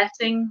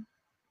letting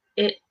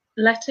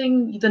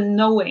the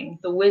knowing,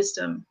 the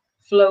wisdom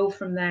flow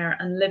from there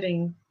and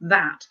living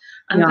that.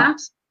 And that,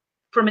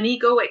 from an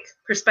egoic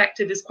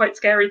perspective, is quite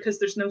scary because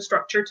there's no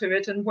structure to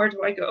it. And where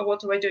do I go? What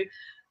do I do?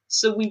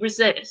 So we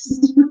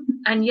resist.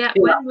 And yet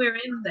when we're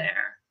in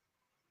there,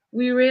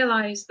 we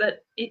realize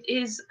that it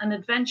is an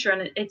adventure,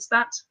 and it's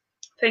that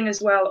thing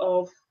as well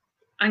of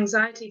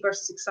anxiety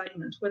versus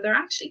excitement, where they're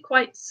actually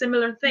quite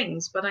similar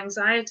things, but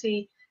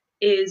anxiety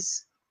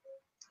is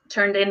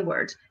turned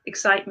inward,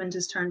 excitement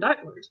is turned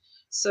outward.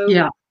 So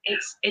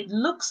it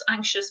looks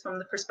anxious from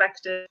the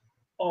perspective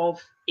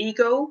of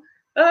ego.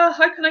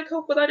 How can I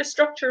cope without a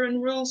structure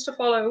and rules to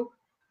follow?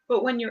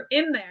 But when you're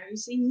in there, you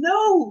see,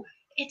 no,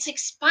 it's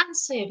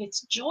expansive,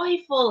 it's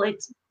joyful,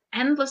 it's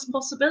endless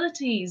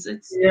possibilities.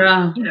 It's,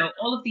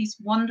 all of these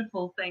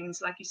wonderful things,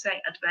 like you say,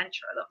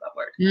 adventure. I love that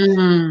word.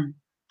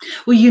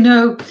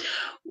 Well,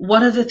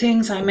 one of the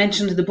things I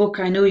mentioned in the book,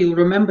 I know you'll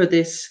remember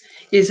this,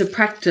 is a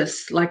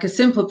practice, like a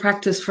simple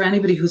practice for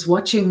anybody who's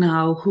watching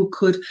now who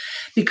could,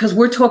 because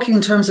we're talking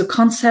in terms of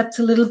concepts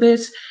a little bit,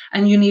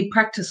 and you need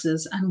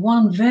practices. And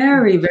one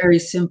very, very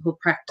simple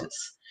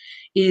practice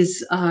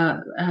is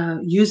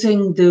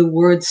using the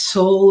word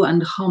soul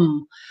and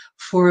hum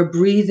for a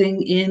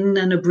breathing in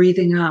and a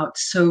breathing out.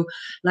 So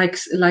like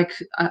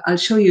I'll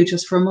show you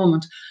just for a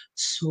moment.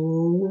 So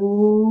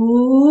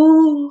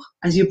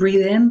as you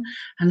breathe in,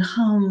 and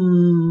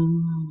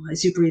hum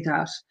as you breathe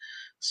out.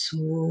 So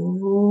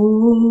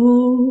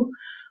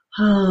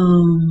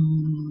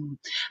hum.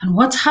 And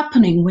what's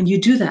happening when you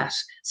do that?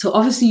 So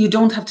obviously you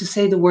don't have to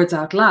say the words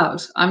out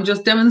loud. I'm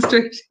just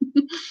demonstrating.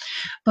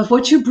 But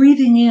what you're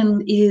breathing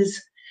in is,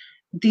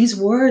 these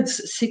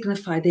words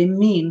signify, they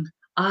mean,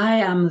 I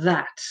am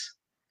that.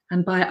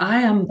 And by I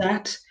am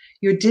that,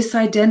 you're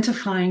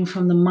disidentifying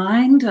from the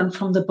mind and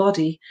from the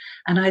body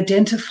and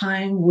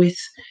identifying with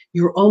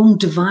your own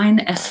divine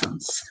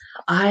essence.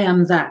 I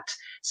am that.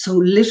 So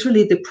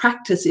literally the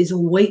practice is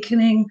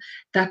awakening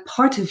that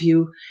part of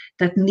you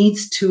that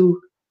needs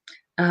to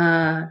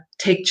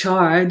take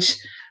charge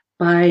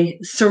by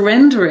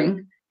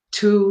surrendering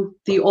to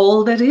the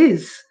all that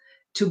is,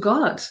 to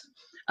God.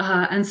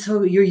 And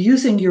so you're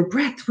using your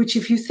breath, which,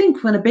 if you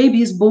think, when a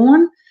baby is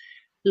born,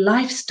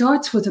 life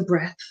starts with a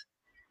breath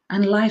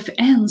and life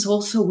ends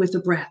also with a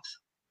breath.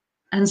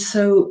 And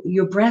so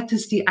your breath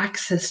is the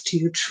access to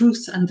your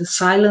truth and the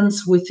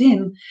silence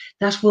within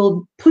that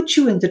will put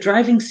you in the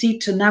driving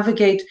seat to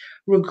navigate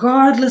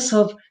regardless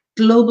of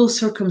global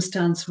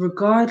circumstance,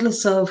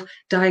 regardless of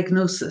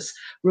diagnosis,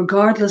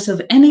 regardless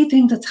of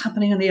anything that's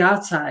happening on the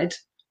outside.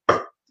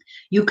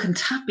 You can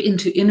tap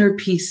into inner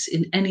peace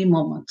in any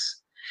moment.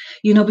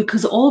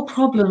 Because all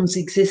problems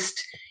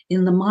exist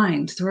in the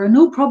mind. There are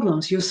no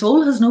problems. Your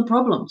soul has no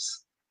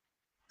problems.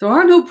 There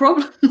are no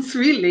problems,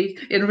 really,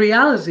 in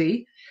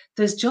reality.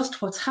 There's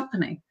just what's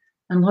happening.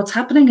 And what's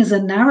happening is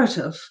a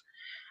narrative.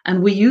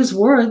 And we use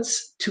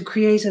words to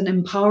create an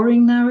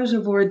empowering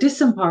narrative or a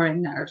disempowering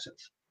narrative.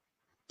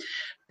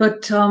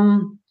 But,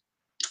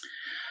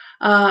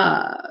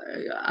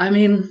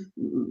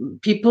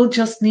 people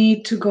just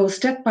need to go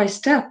step by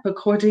step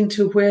according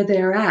to where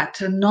they're at.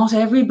 And not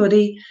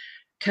everybody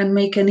can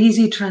make an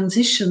easy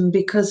transition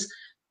because,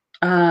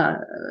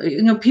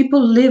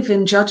 people live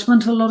in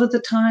judgment a lot of the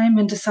time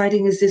and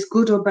deciding, is this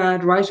good or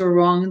bad, right or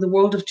wrong, in the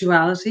world of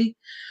duality.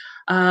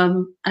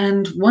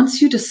 And once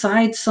you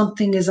decide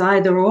something is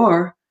either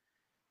or,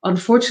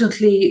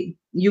 unfortunately,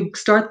 you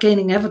start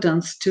gaining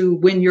evidence to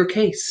win your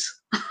case.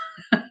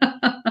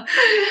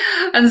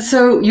 And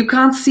so you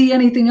can't see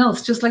anything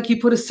else, just like you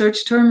put a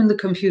search term in the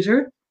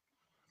computer.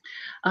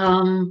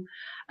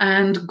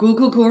 And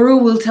Google Guru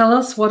will tell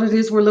us what it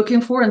is we're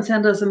looking for and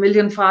send us a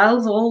million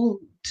files, all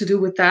to do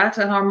with that.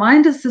 And our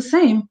mind is the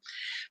same.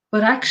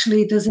 But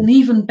actually, there's an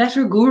even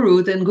better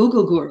guru than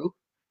Google Guru.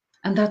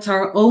 And that's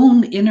our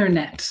own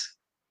internet,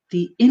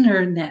 the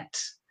internet.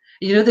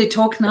 They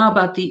talk now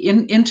about the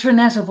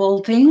internet of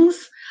all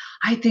things.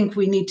 I think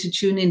we need to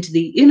tune into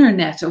the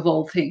internet of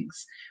all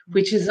things,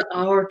 which is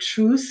our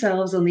true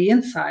selves on the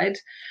inside.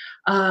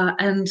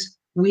 And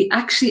we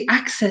actually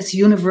access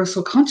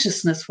universal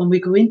consciousness when we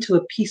go into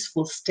a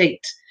peaceful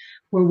state,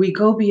 where we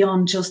go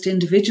beyond just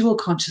individual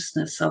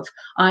consciousness of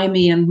I,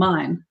 me, and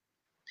mine.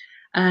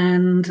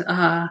 And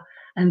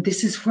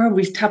this is where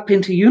we tap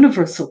into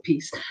universal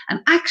peace. And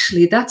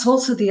actually, that's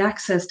also the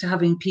access to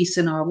having peace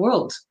in our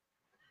world.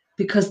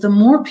 Because the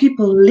more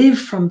people live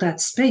from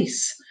that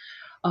space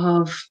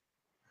of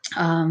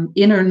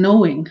inner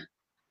knowing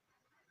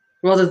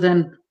rather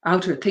than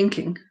outer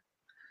thinking,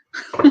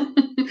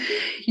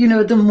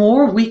 the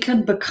more we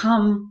can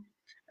become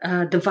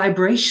the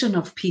vibration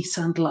of peace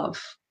and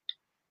love.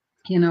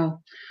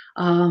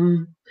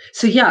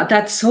 So yeah,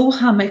 that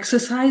Soham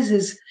exercise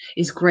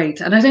is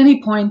great. And at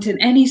any point in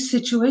any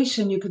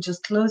situation, you could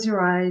just close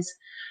your eyes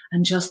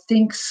and just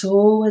think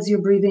so as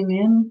you're breathing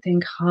in,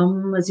 think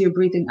hum as you're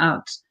breathing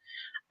out,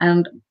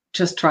 and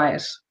just try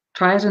it.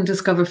 Try it and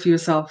discover for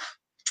yourself.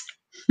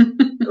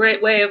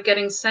 Great way of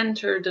getting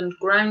centered and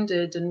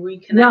grounded and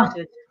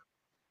reconnected.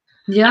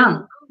 Yeah.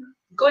 And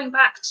going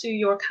back to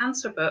your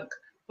cancer book,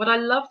 what I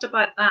loved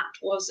about that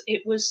was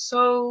it was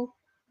so,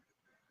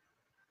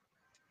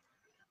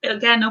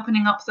 again,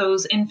 opening up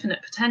those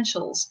infinite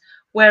potentials,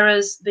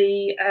 whereas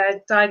the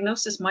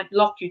diagnosis might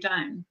lock you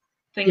down,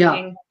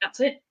 thinking, that's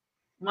it,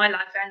 my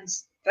life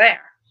ends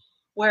there.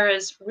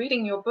 Whereas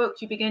reading your book,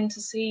 you begin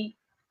to see,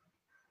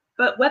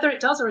 but whether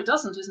it does or it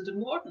doesn't isn't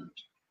important.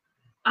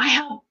 I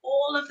have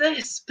all of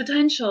this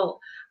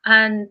potential.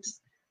 And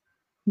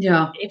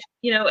if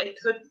it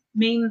could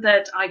mean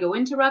that I go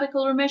into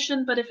radical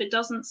remission, but if it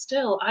doesn't,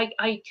 still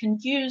I can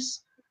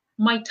use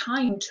my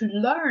time to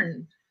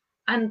learn.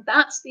 And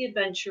that's the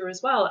adventure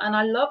as well. And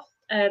I love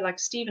like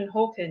Stephen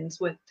Hawkins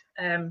with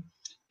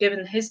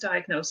given his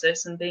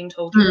diagnosis and being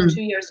told you have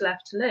 2 years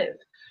left to live.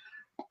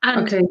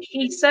 And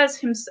he said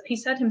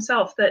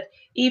himself that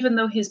even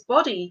though his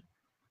body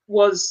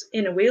was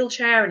in a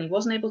wheelchair and he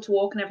wasn't able to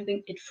walk and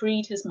everything, it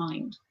freed his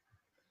mind.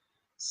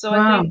 So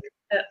I think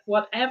that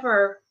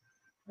whatever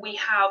we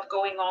have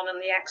going on in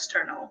the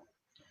external,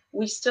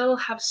 we still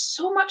have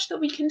so much that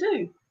we can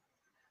do.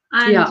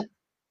 And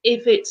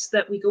if it's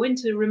that we go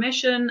into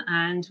remission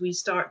and we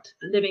start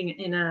living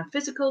in a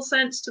physical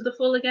sense to the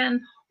full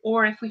again,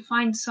 or if we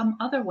find some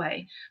other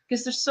way,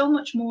 because there's so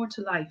much more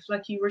to life.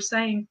 Like you were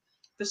saying,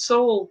 the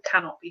soul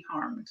cannot be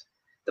harmed.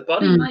 The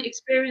body might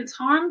experience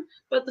harm,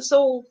 but the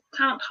soul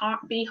can't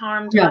be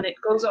harmed, and it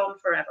goes on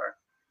forever.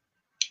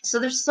 So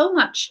there's so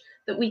much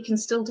that we can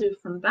still do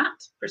from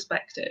that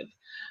perspective.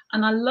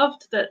 And I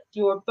loved that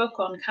your book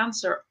on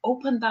cancer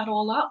opened that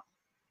all up.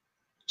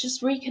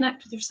 Just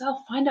reconnect with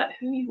yourself, find out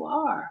who you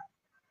are.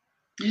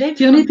 Live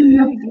the only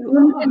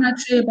thing I'd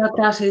say about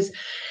that is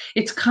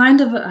it's kind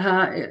of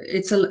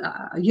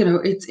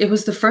it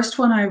was the first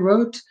one I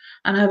wrote,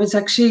 and I was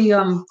actually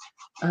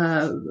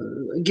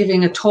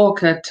giving a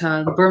talk at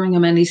the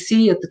Birmingham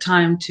NEC at the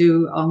time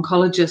to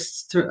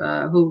oncologists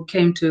who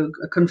came to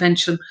a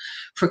convention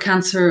for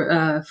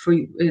cancer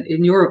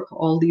in Europe,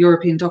 all the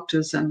European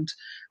doctors and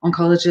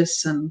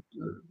oncologists and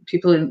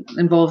people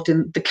involved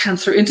in the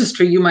cancer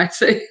industry, you might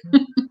say.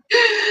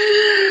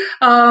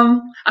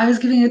 I was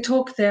giving a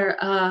talk there,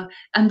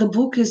 and the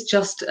book is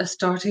just a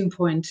starting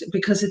point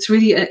because it's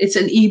really it's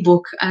an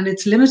ebook and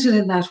it's limited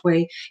in that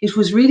way. It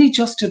was really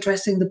just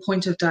addressing the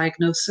point of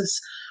diagnosis.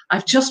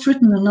 I've just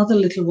written another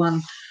little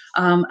one,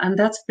 and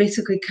that's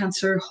basically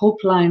Cancer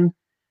Hope Line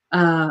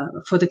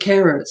for the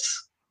carers,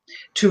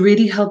 to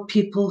really help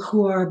people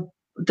who are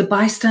the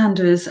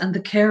bystanders and the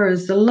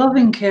carers, the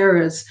loving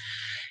carers,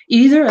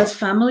 either as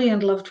family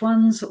and loved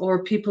ones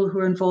or people who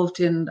are involved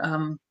in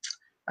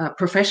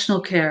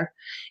professional care,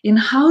 in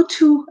how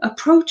to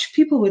approach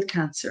people with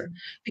cancer,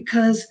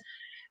 because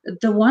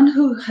the one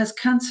who has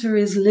cancer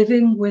is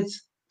living with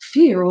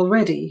fear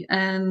already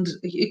and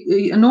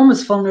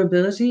enormous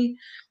vulnerability,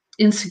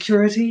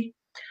 insecurity,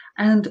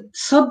 and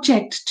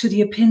subject to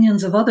the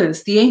opinions of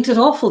others. The Ain't It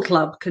Awful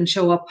Club can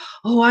show up.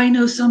 Oh, I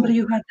know somebody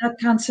who had that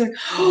cancer.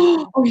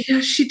 Oh, yeah,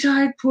 she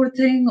died, poor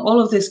thing.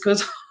 All of this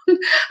goes on.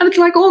 And it's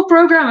like all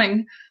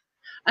programming.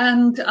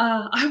 And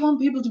I want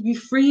people to be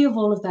free of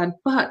all of that.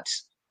 But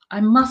I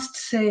must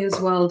say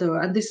as well, though,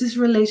 and this is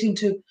relating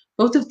to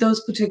both of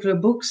those particular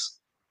books,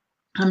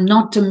 I'm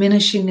not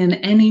diminishing in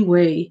any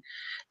way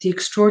the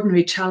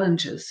extraordinary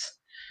challenges.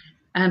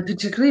 And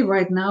particularly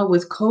right now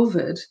with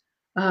COVID,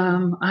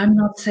 I'm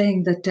not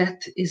saying that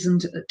death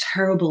isn't a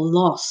terrible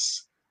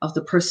loss of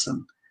the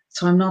person.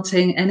 So I'm not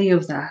saying any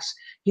of that.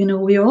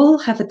 We all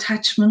have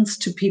attachments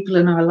to people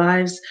in our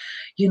lives.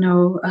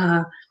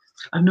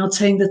 I'm not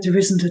saying that there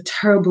isn't a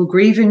terrible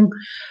grieving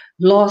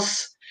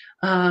loss.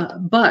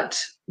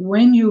 But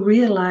when you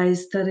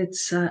realize that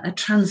it's a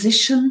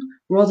transition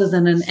rather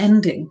than an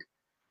ending,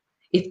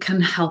 it can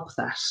help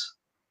that.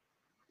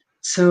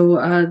 So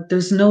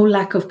there's no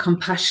lack of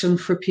compassion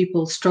for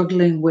people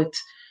struggling with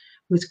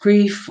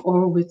grief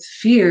or with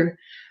fear,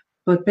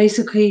 but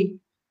basically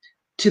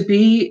to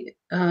be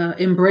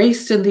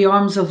embraced in the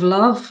arms of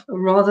love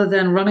rather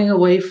than running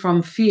away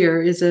from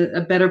fear is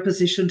a better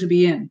position to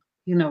be in,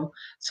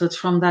 So it's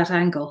from that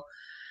angle.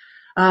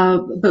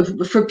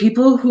 But for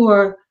people who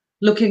are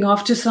looking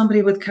after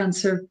somebody with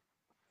cancer,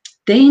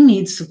 they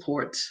need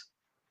support.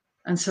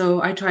 And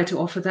so I try to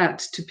offer that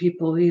to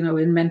people, in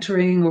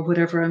mentoring or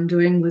whatever I'm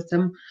doing with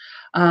them,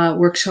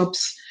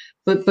 workshops.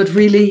 But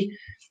really,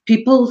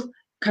 people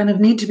kind of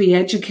need to be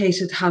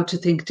educated how to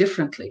think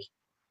differently.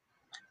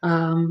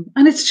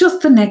 And it's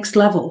just the next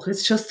level.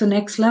 It's just the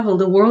next level.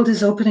 The world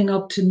is opening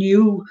up to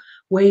new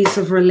ways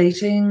of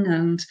relating,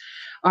 and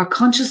our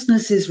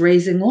consciousness is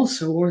raising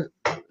also, or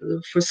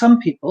for some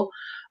people.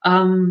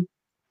 Um,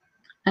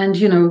 and,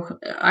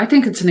 I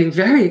think it's a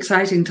very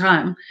exciting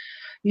time.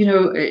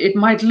 It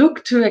might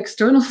look to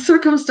external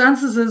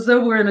circumstances as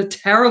though we're in a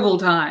terrible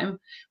time,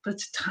 but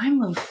it's a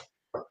time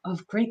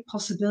of great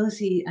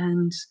possibility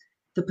and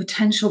the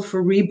potential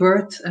for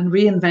rebirth and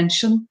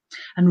reinvention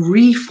and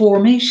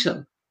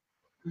reformation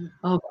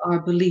of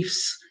our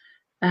beliefs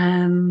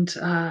and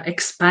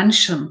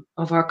expansion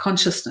of our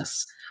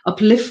consciousness,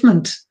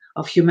 upliftment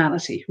of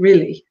humanity,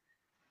 really.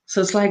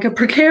 So it's like a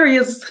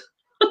precarious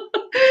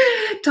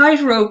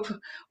tightrope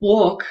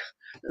walk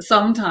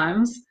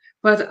sometimes,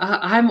 but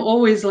I'm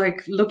always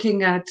like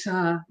looking at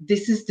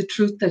this is the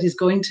truth that is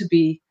going to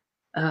be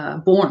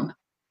born.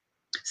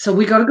 So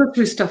we got to go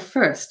through stuff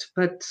first,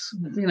 but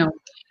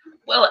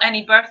Well,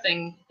 any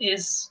birthing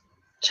is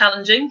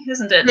challenging,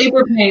 isn't it?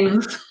 labor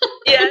pains.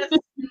 Yes.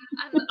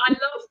 And I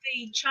love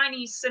the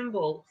Chinese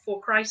symbol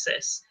for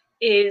crisis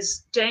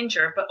is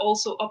danger, but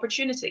also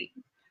opportunity.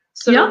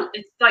 So Yeah,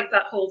 it's like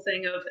that whole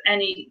thing of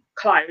any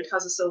cloud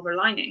has a silver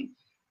lining.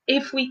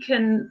 If we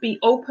can be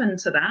open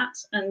to that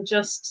and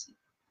just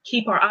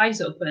keep our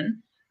eyes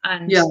open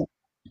and yeah,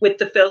 with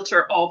the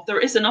filter of there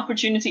is an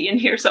opportunity in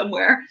here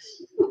somewhere,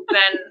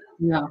 then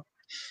yeah.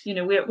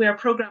 we are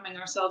programming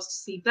ourselves to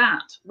see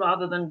that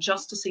rather than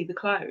just to see the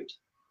cloud.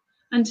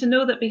 And to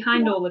know that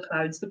behind all the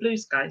clouds, the blue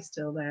sky is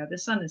still there, the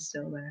sun is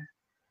still there.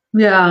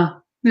 Yeah,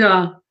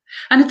 yeah.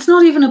 And it's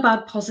not even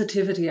about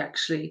positivity,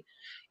 actually.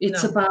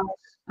 It's No. about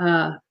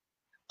uh,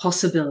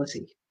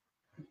 possibility.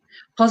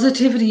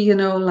 Positivity,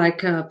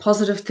 like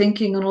positive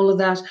thinking and all of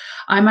that.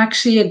 I'm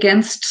actually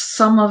against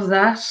some of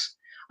that.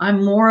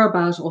 I'm more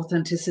about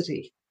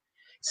authenticity.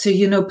 So,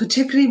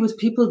 particularly with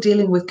people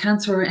dealing with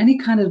cancer or any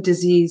kind of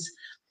disease,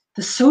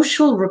 the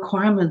social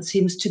requirement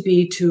seems to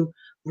be to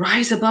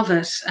rise above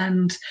it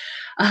and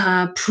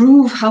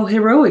prove how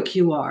heroic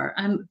you are.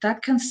 And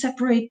that can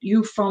separate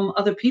you from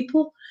other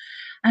people.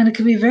 And it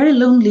can be a very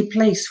lonely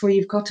place where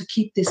you've got to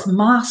keep this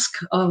mask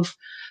of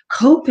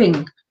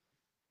coping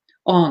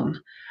on.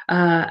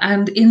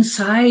 And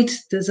inside,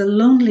 there's a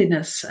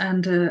loneliness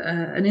and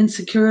an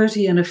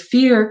insecurity and a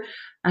fear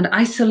and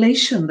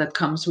isolation that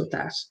comes with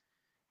that.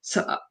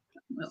 So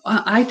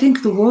I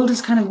think the world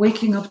is kind of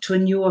waking up to a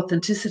new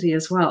authenticity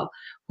as well,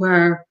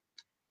 where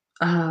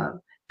uh,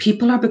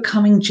 people are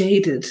becoming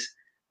jaded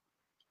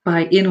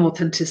by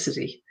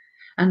inauthenticity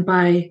and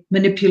by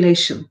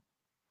manipulation.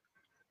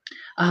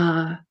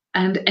 Uh,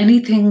 and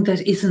anything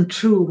that isn't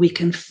true, we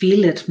can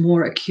feel it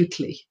more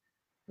acutely.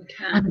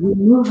 And we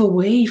move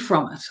away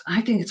from it.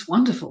 I think it's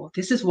wonderful.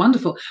 This is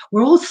wonderful.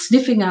 We're all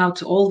sniffing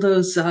out all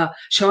those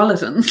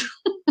charlatans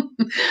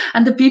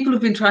and the people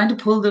who've been trying to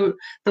pull the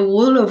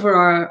wool over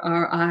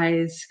our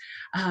eyes.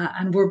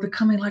 And we're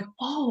becoming like,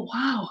 oh,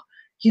 wow,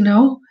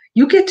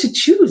 you get to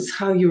choose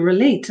how you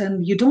relate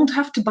and you don't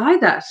have to buy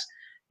that.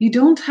 You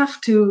don't have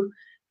to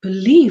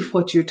believe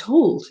what you're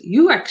told.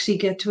 You actually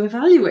get to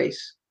evaluate,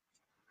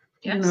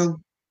 Yes.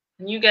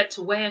 And you get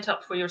to weigh it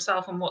up for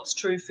yourself on what's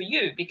true for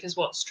you, because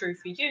what's true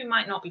for you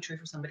might not be true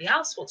for somebody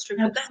else. What's true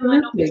for them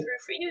might not be Absolutely. true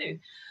for you.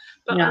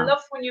 But I Yeah.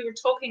 love when you were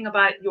talking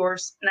about your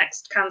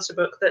next cancer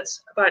book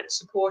that's about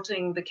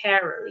supporting the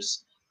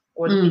carers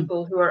or the Mm.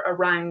 people who are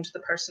around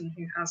the person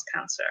who has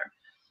cancer.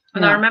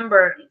 And I Yeah.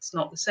 remember it's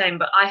not the same,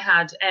 but I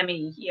had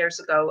Emmy years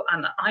ago,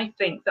 and I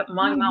think that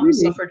my Oh, mum really?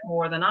 suffered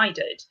more than I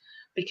did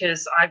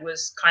because I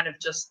was kind of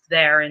just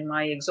there in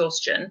my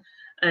exhaustion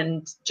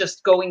and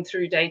just going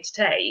through day to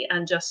day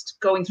and just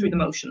going through the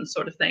Mm. motions,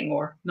 sort of thing,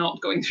 or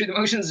not going through the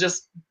motions,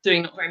 just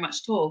doing not very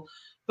much at all.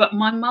 But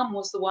my mum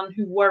was the one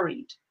who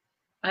worried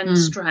and Mm.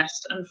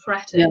 stressed and Yeah.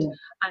 fretted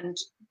and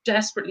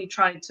desperately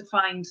tried to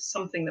find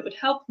something that would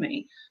help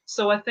me.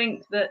 So I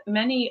think that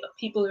many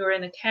people who are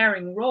in a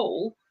caring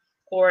role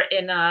or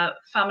in a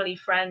family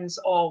friends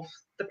of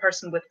the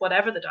person with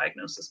whatever the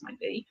diagnosis might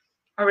be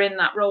are in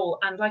that role.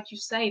 And like you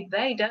say,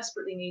 they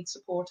desperately need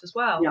support as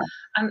well. Yeah.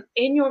 And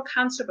in your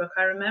cancer book,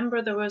 I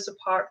remember there was a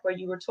part where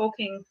you were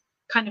talking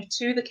kind of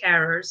to the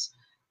carers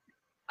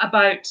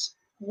about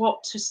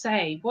what to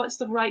say, what's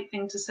the right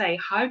thing to say,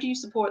 how do you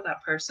support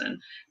that person,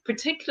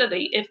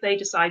 particularly if they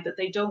decide that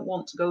they don't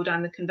want to go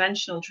down the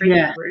conventional Yeah.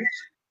 treatment route.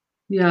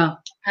 Yeah.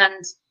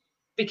 And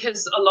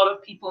because a lot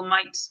of people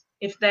might,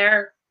 if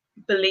their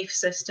belief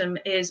system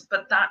is,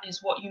 but that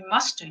is what you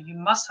must do, you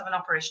must have an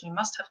operation, you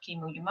must have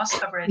chemo, you must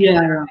have radiotherapy,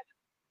 Yeah.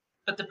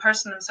 but the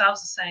person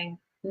themselves is saying,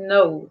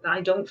 no,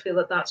 I don't feel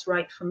that that's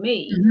right for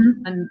me,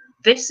 Mhm. and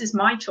this is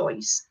my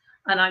choice,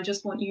 and I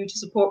just want you to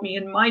support me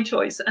in my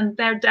choice. And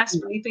they're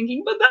desperately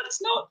thinking, but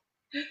that's not,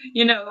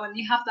 and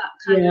you have that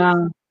kind of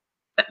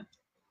Yeah.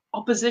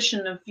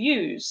 opposition of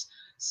views.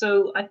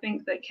 So I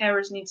think that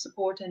carers need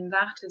support in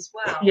that as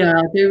well.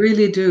 Yeah, they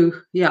really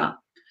do. Yeah.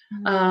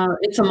 Mm.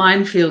 It's a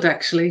minefield,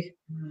 actually.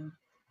 Mm.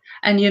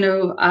 And,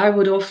 I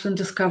would often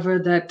discover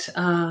that,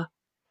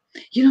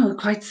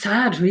 quite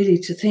sad really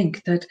to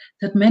think that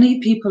many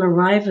people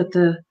arrive at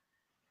the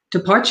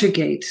departure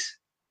gate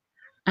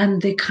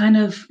and they kind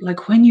of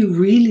like when you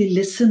really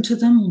listen to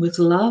them with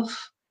love,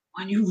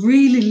 when you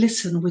really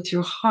listen with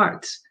your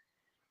heart,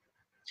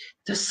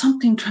 there's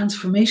something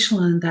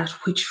transformational in that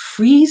which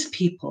frees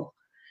people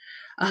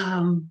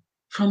um,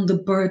 from the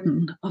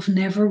burden of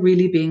never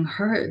really being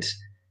heard.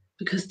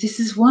 Because this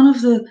is one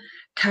of the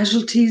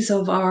casualties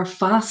of our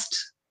fast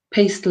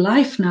paced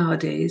life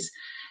nowadays.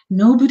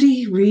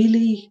 Nobody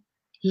really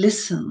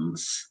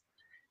listens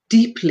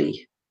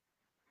deeply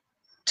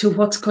to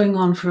what's going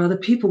on for other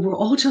people. We're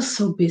all just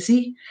so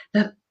busy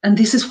and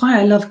this is why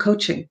I love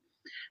coaching.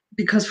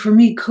 Because for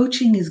me,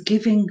 coaching is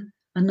giving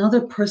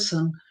another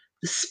person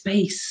the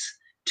space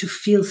to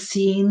feel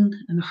seen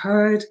and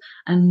heard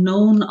and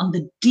known on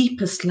the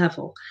deepest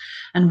level.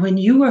 And when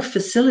you are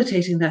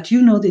facilitating that,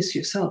 you know this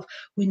yourself,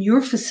 when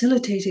you're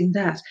facilitating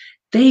that,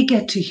 they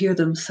get to hear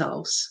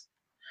themselves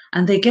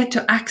and they get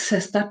to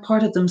access that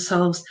part of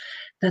themselves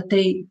that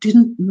they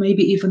didn't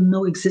maybe even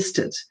know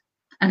existed.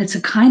 And it's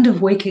a kind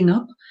of waking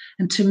up.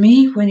 And to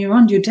me, when you're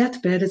on your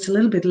deathbed, it's a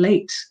little bit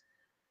late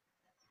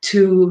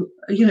to,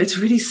 it's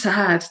really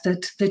sad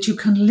that you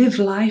can live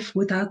life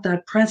without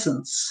that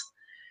presence.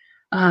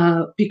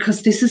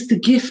 Because this is the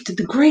gift,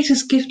 the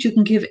greatest gift you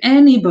can give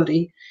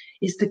anybody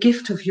is the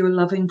gift of your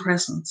loving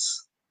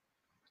presence.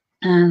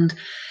 And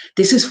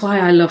this is why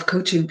I love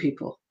coaching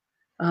people.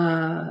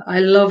 I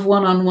love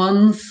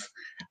one-on-ones.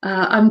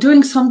 I'm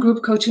doing some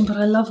group coaching, but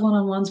I love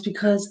one-on-ones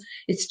because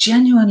it's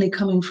genuinely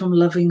coming from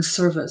loving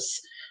service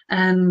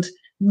and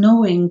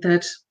knowing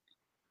that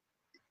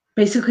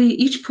basically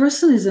each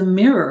person is a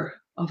mirror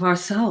of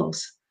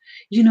ourselves.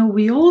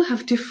 We all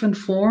have different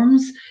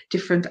forms,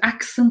 different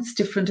accents,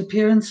 different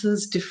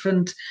appearances,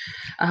 different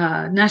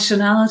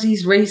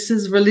nationalities,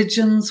 races,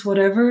 religions,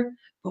 whatever.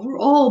 But we're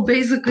all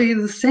basically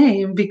the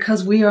same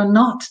because we are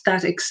not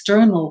that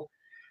external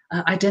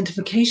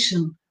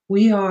identification.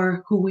 We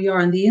are who we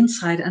are on the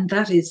inside, and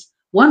that is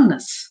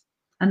oneness.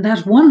 And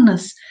that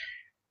oneness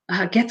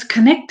gets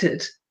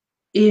connected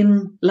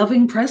in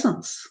loving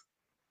presence.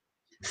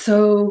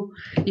 So,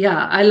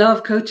 yeah, I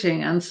love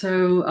coaching. And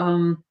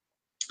so,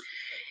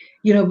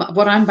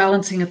 what I'm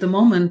balancing at the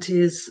moment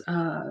is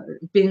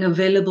being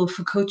available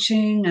for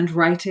coaching and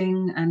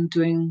writing and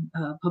doing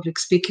public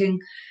speaking.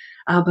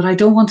 But I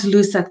don't want to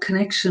lose that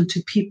connection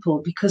to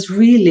people because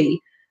really,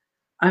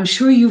 I'm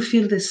sure you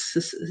feel this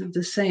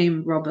the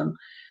same, Robin.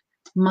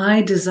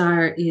 My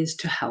desire is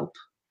to help,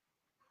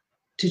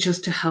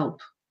 to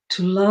help,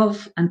 to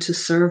love and to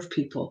serve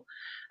people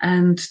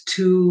and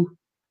to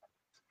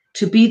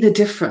be the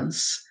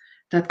difference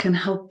that can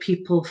help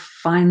people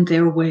find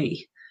their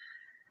way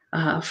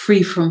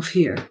free from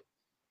fear,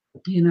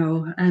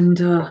 and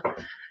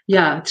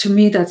yeah, to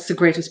me, that's the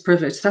greatest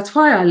privilege. That's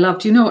why I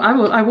loved,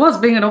 I was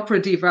being an opera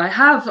diva.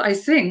 I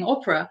sing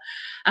opera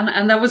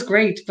and that was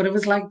great, but it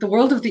was like the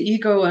world of the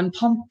ego and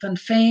pomp and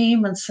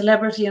fame and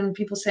celebrity and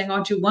people saying,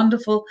 aren't you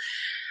wonderful?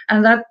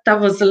 And that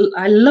was,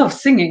 I love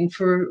singing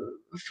for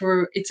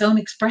its own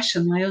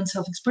expression, my own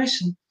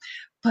self-expression.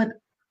 But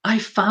I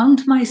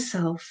found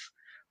myself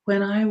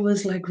when I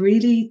was like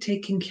really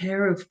taking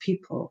care of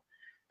people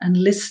and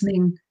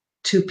listening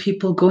to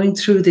people going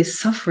through this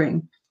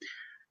suffering.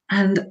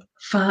 And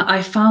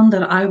I found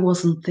that I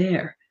wasn't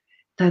there,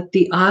 that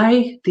the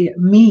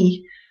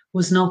me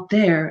was not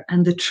there,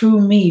 and the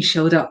true me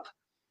showed up.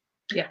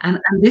 Yeah.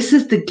 And this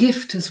is the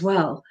gift as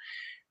well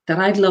that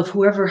I'd love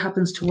whoever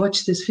happens to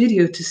watch this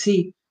video to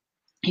see.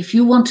 If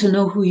you want to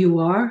know who you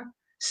are,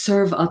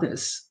 serve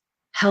others,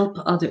 help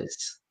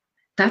others.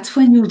 That's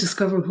when you'll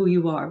discover who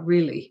you are,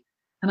 really.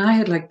 And I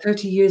had like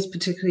 30 years,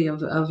 particularly,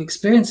 of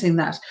experiencing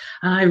that.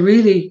 And I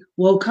really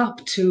woke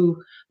up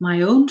to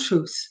my own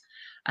truth.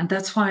 And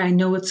that's why I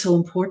know it's so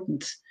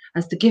important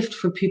as the gift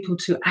for people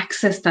to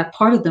access that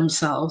part of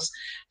themselves.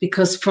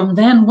 Because from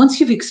then, once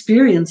you've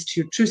experienced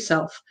your true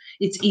self,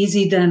 it's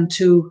easy then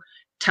to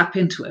tap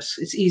into it.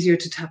 It's easier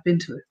to tap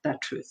into it,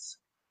 that truth.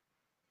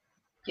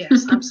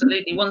 Yes,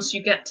 absolutely. Once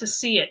you get to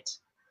see it,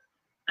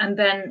 and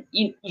then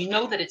you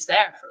know that it's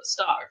there for a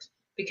start.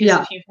 Because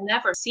Yeah. if you've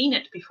never seen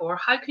it before,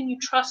 how can you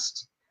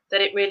trust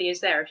that it really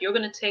is there? If you're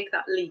going to take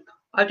that leap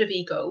out of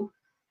ego,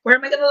 where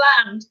am I going to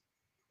land?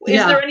 Is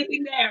Yeah. there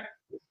anything there?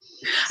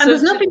 And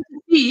there's nothing to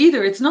see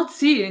either. It's not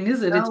seeing,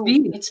 is it? It's No,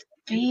 being. it's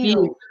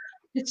feel.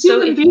 It's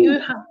So human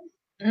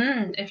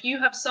being. if you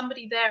have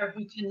somebody there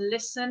who can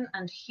listen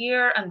and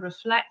hear and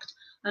reflect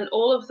and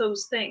all of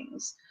those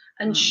things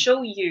and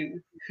show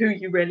you who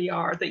you really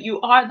are, that you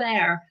are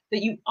there,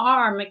 that you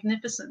are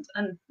magnificent,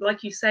 and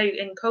like you say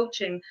in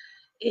coaching,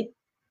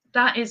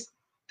 that is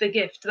the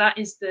gift, that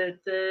is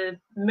the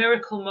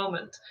miracle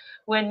moment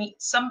when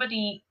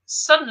somebody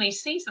suddenly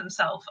sees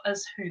themselves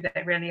as who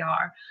they really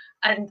are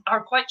and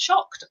are quite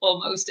shocked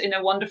almost in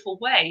a wonderful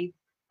way.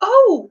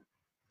 Oh,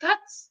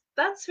 that's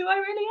that's who I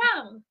really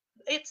am.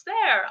 It's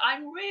there.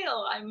 I'm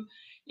real. I'm,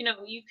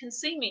 you can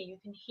see me, you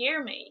can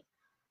hear me,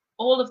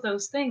 all of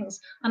those things.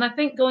 And I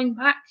think going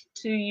back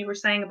to you were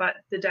saying about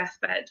the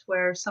deathbed,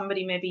 where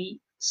somebody maybe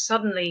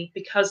suddenly,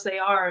 because they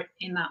are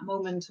in that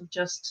moment of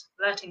just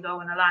letting go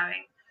and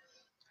allowing,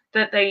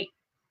 that they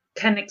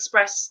can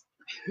express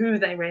who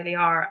they really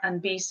are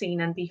and be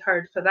seen and be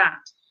heard for that.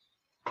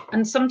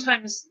 And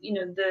sometimes,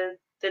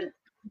 the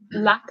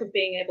lack of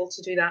being able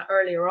to do that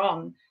earlier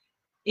on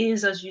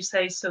is, as you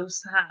say, so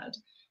sad.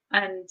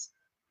 And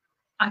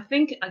I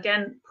think,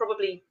 again,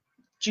 probably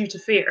due to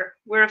fear,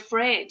 we're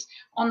afraid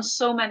on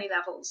so many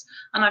levels.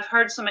 And I've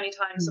heard so many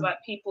times about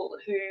people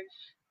who,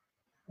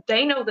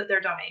 they know that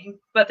they're dying,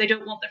 but they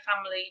don't want their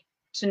family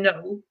to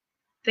know,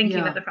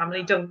 thinking that the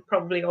family don't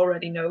probably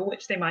already know,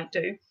 which they might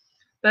do,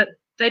 but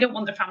they don't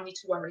want their family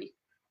to worry.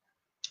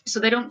 So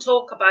they don't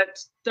talk about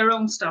their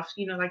own stuff,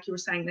 like you were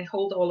saying, they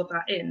hold all of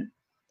that in.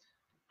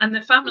 And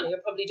the family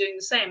are probably doing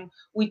the same.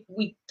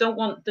 We don't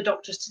want the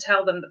doctors to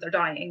tell them that they're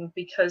dying,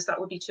 because that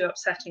would be too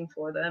upsetting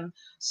for them.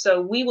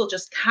 So we will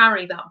just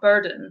carry that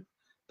burden.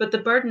 But the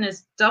burden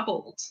is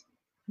doubled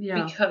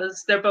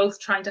because they're both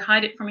trying to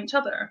hide it from each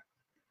other.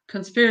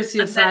 Conspiracy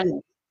of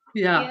silence.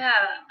 Yeah.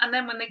 And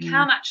then when they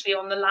can actually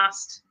on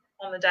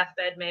the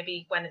deathbed,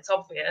 maybe when it's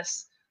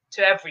obvious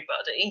to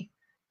everybody,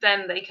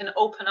 then they can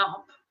open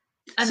up.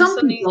 And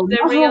some people, they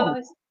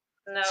realize.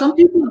 No. Some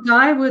people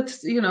die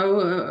with,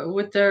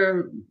 with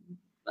their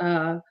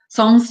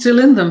songs still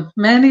in them.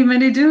 Many,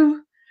 many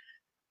do.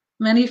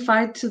 Many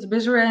fight to the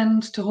bitter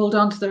end to hold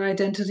on to their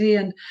identity.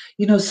 And,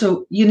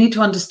 so you need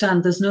to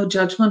understand there's no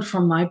judgment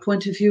from my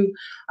point of view.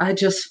 I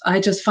just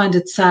find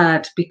it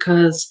sad,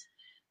 because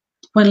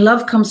when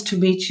love comes to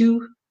meet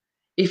you,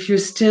 if you're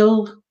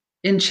still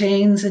in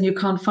chains and you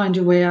can't find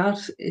your way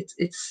out,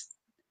 it's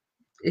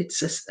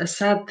a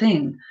sad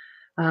thing.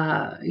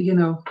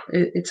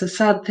 It's a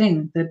sad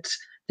thing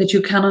that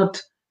you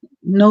cannot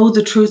know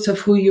the truth of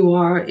who you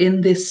are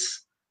in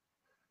this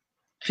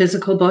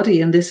physical body,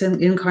 in this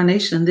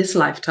incarnation, in this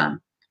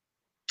lifetime.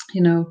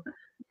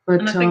 But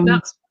and I think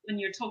that's when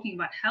you're talking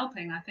about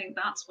helping. I think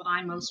that's what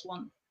I most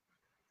want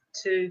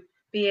to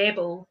be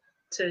able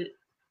to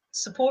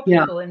support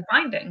people in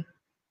finding,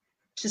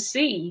 to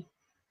see.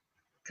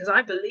 Because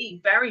I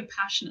believe very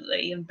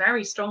passionately and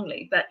very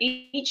strongly that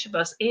each of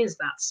us is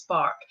that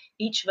spark.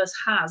 Each of us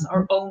has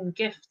our own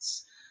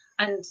gifts.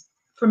 And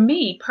for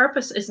me,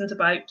 purpose isn't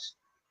about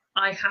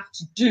I have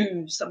to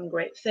do some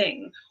great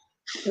thing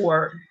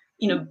or,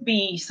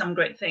 be some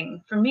great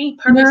thing. For me,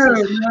 purpose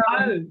is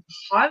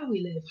how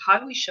we live,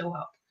 how we show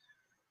up.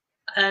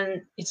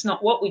 And it's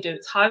not what we do,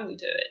 it's how we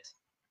do it.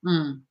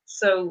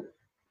 So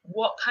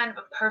what kind of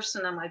a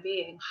person am I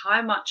being?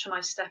 How much am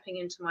I stepping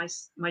into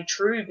my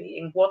true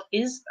being? What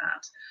is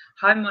that?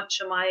 How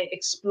much am I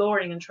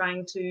exploring and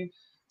trying to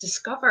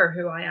discover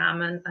who I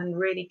am and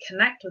really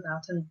connect with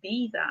that and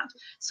be that?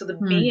 So the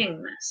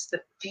beingness,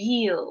 the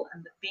feel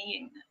and the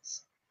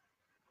beingness.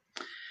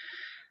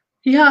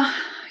 Yeah.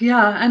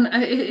 And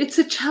it's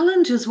a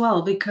challenge as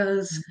well,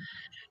 because,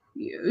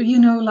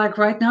 like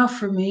right now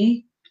for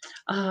me,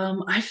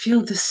 I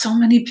feel there's so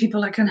many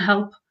people I can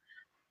help.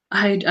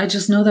 I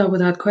just know that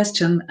without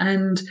question.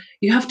 And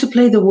you have to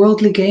play the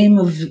worldly game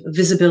of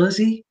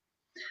visibility.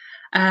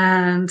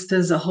 And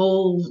there's a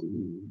whole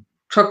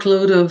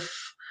truckload of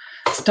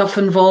stuff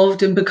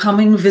involved in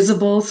becoming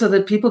visible so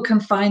that people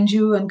can find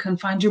you and can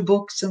find your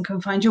books and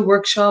can find your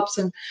workshops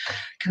and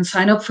can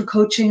sign up for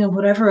coaching and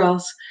whatever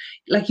else.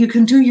 Like, you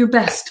can do your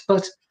best,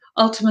 but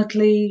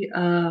ultimately,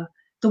 the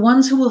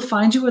ones who will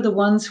find you are the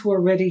ones who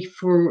are ready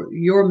for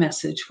your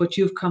message, what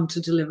you've come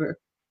to deliver.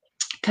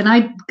 Can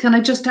I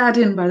just add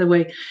in, by the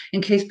way,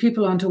 in case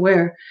people aren't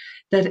aware,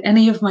 that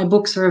any of my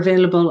books are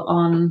available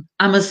on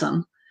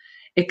Amazon,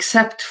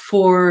 except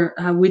for,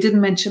 we didn't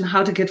mention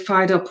how to get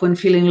fired up when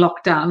feeling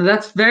locked down.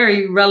 That's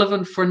very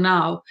relevant for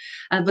now,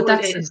 but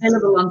that's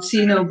available on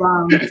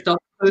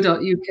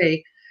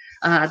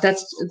cnobounds.co.uk.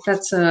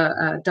 That's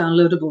a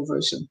downloadable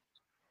version.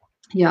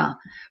 Yeah,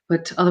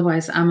 but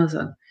otherwise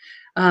Amazon.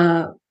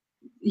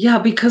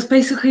 Because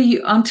basically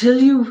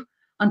until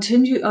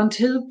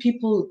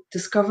people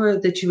discover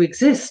that you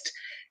exist,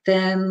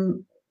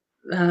 then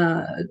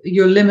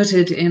you're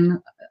limited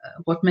in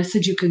what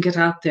message you can get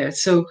out there.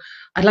 So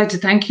I'd like to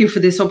thank you for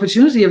this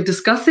opportunity of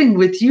discussing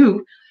with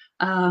you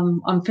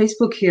on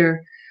Facebook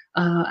here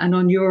and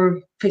on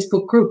your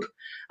Facebook group,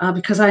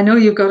 because I know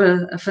you've got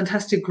a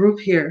fantastic group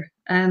here,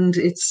 and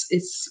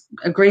it's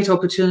a great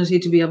opportunity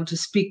to be able to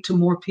speak to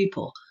more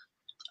people.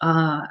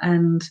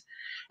 And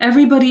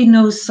everybody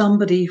knows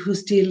somebody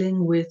who's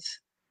dealing with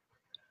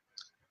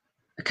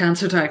a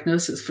cancer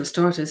diagnosis, for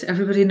starters.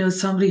 Everybody knows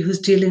somebody who's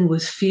dealing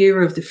with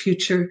fear of the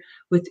future,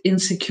 with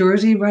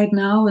insecurity right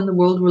now in the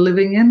world we're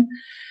living in,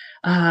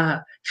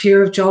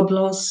 fear of job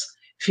loss,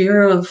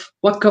 fear of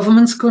what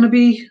government's going to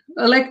be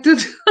elected,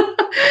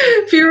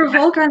 fear of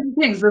all kinds of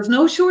things. There's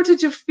no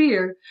shortage of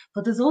fear,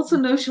 but there's also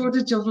no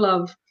shortage of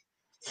love.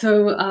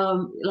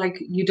 So,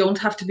 you don't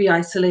have to be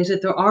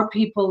isolated. There are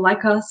people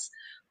like us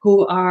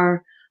who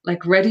are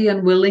like ready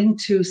and willing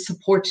to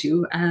support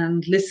you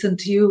and listen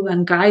to you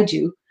and guide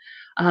you.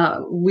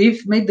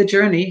 We've made the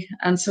journey,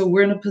 and so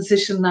we're in a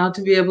position now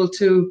to be able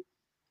to,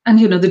 and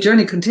the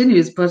journey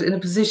continues, but in a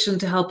position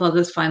to help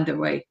others find their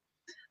way.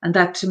 And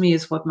that to me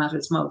is what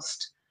matters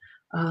most.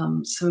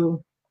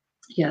 So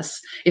yes,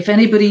 if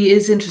anybody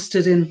is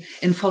interested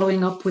in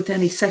following up with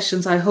any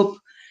sessions, I hope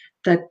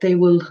that they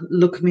will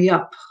look me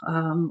up.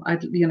 Uh,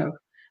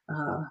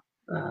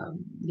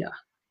 yeah,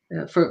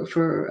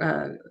 for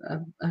a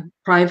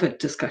private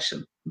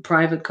discussion,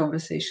 private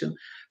conversation,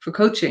 for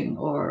coaching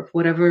or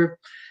whatever,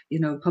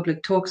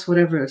 public talks,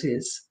 whatever it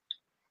is,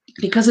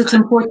 because it's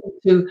important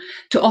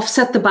to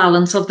offset the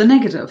balance of the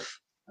negative.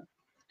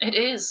 It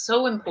is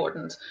so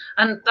important.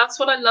 And that's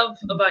what I love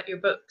about your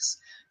books,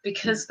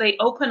 because they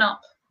open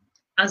up,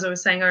 as I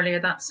was saying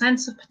earlier, that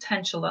sense of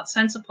potential, that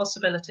sense of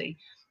possibility.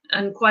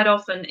 And quite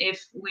often,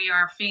 if we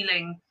are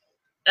feeling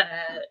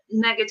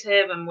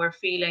negative and we're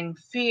feeling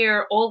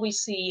fear, all we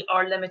see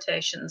are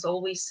limitations,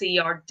 all we see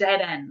are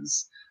dead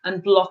ends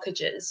and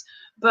blockages.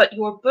 But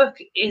your book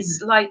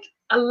is like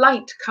a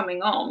light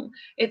coming on.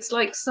 It's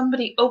like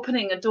somebody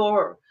opening a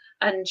door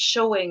and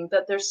showing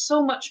that there's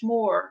so much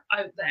more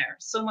out there,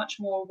 so much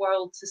more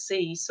world to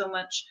see, so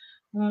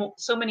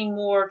many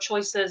more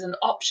choices and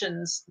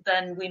options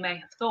than we may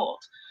have thought.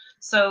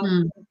 So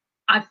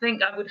I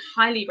think I would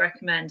highly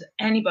recommend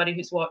anybody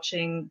who's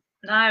watching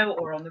now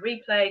or on the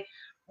replay,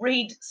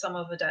 read some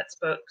of Odette's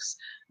books,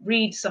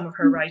 read some of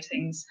her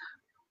writings,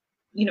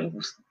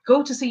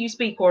 go to see you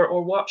speak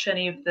or watch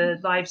any of the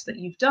lives that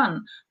you've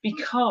done,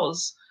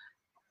 because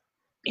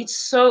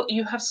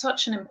you have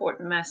such an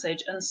important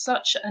message and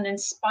such an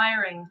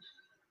inspiring,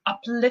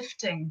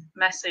 uplifting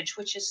message,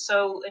 which is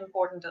so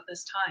important at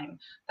this time.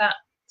 That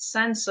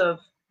sense of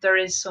there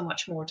is so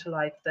much more to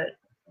life, that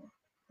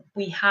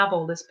we have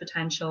all this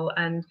potential,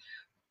 and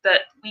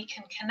that we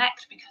can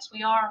connect because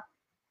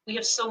we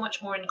have so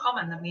much more in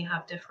common than we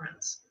have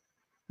difference.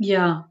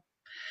 Yeah.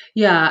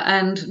 Yeah,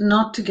 and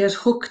not to get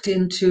hooked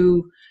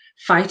into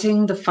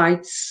fighting the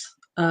fights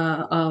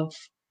of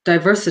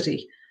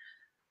diversity.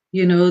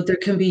 There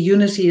can be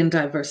unity in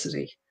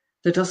diversity.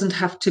 There doesn't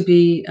have to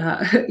be,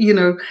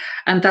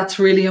 and that's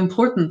really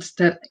important,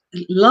 that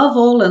love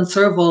all and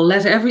serve all,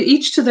 let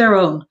each to their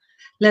own.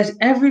 Let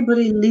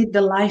everybody lead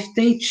the life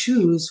they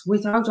choose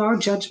without our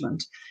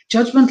judgment.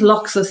 Judgment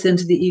locks us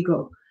into the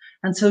ego.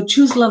 And so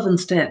choose love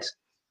instead.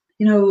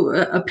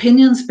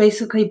 Opinions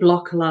basically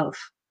block love,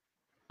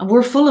 and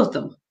we're full of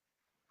them.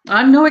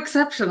 I'm no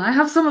exception. I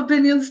have some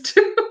opinions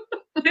too.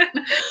 But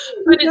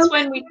it's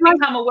when we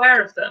become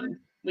aware of them,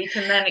 we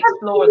can then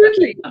explore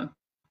them.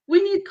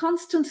 We need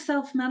constant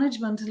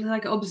self-management,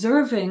 like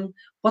observing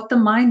what the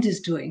mind is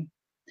doing.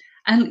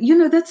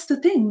 And that's the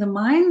thing. The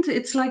mind,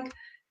 it's like,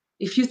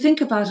 if you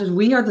think about it,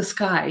 we are the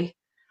sky,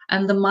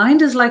 and the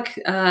mind is like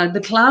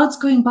the clouds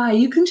going by.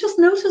 You can just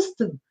notice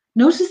them,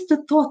 notice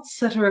the thoughts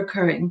that are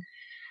occurring.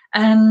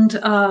 And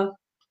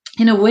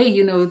in a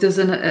way, there's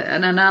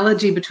an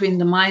analogy between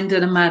the mind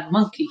and a mad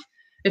monkey.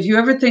 If you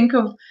ever think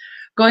of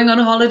going on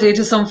a holiday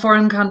to some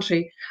foreign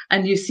country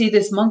and you see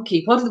this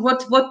monkey, what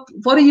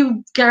are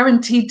you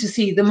guaranteed to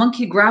see? The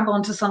monkey grab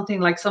onto something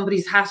like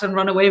somebody's hat and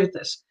run away with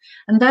it.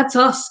 And that's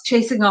us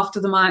chasing after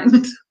the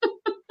mind.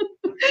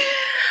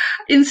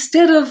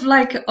 Instead of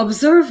like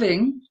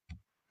observing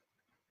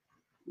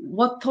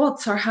what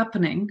thoughts are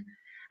happening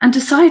and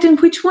deciding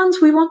which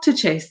ones we want to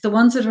chase, the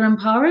ones that are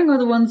empowering or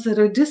the ones that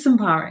are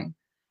disempowering.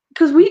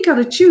 Because we got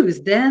to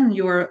choose. Then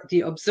you're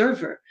the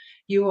observer.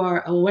 You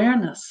are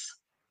awareness,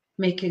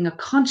 making a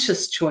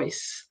conscious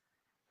choice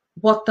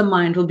what the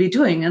mind will be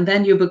doing. And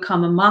then you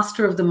become a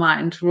master of the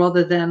mind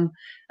rather than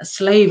a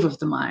slave of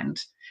the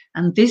mind.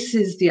 And this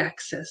is the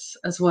access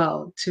as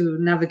well to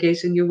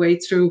navigating your way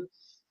through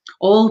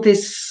all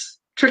this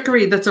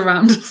trickery that's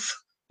around us.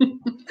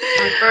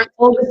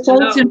 All the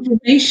false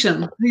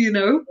information,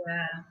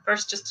 Yeah.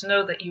 First, just to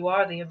know that you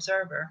are the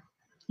observer.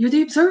 You're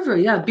the observer.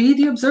 Yeah. Be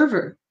the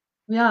observer.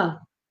 Yeah.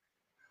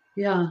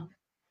 Yeah.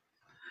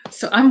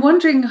 So I'm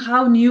wondering,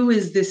 how new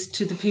is this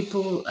to the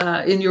people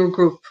in your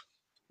group,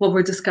 what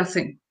we're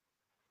discussing?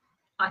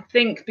 I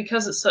think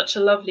because it's such a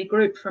lovely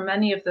group, for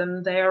many of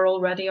them, they are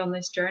already on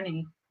this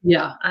journey.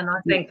 Yeah. And I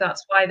think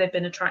that's why they've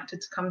been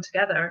attracted to come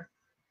together,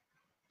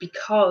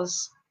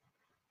 because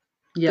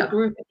the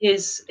group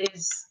is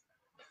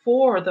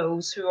for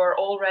those who are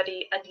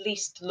already at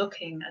least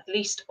looking, at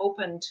least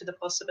open to the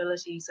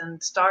possibilities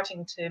and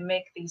starting to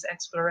make these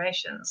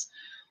explorations,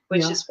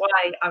 which is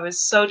why I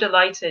was so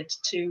delighted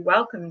to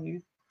welcome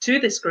you to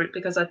this group,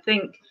 because I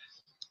think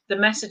the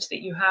message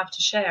that you have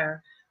to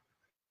share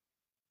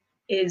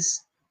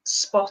is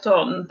spot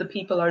on. The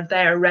people are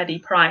there ready,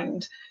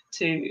 primed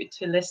to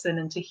listen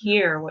and to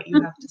hear what you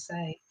have to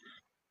say.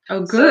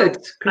 Oh, good.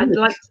 So good.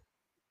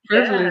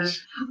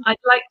 I'd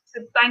like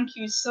to thank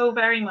you so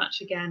very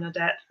much again,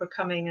 Odette, for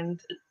coming and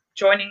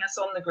joining us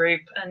on the group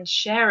and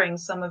sharing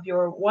some of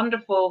your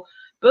wonderful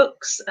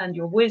books and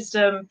your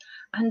wisdom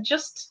and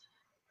just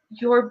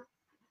your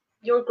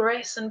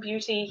grace and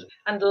beauty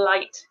and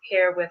light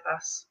here with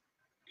us.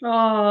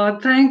 Oh,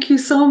 thank you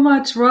so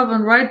much,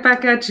 Robin. Right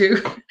back at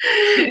you.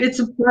 It's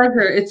a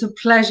pleasure. It's a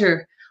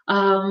pleasure.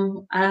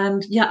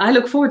 And yeah, I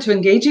look forward to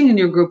engaging in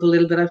your group a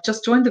little bit. I've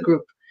just joined the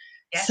group.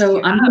 Yes, So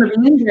you I'm have. going to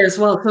be in there as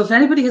well. So if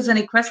anybody has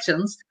any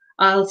questions,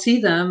 I'll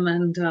see them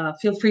and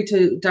feel free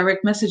to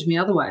direct message me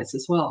otherwise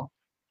as well.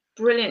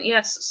 Brilliant.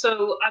 Yes.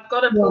 So I've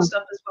got a Yeah. post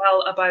up as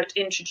well about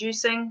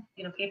introducing,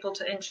 people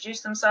to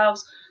introduce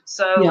themselves. Yeah.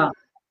 So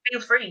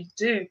feel free,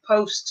 do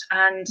post.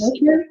 And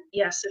Okay.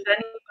 yes, if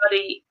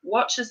anybody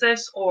watches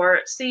this or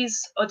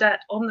sees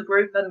Odette on the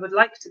group and would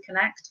like to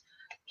connect,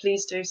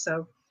 please do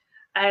so.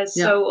 Yeah.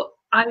 So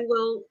I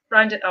will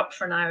round it up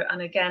for now.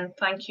 And again,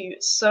 thank you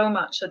so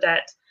much,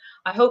 Odette.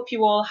 I hope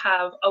you all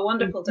have a Thank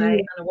wonderful day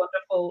you. and a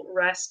wonderful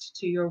rest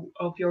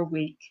of your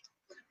week.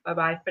 Bye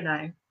bye for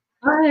now.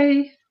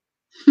 Bye.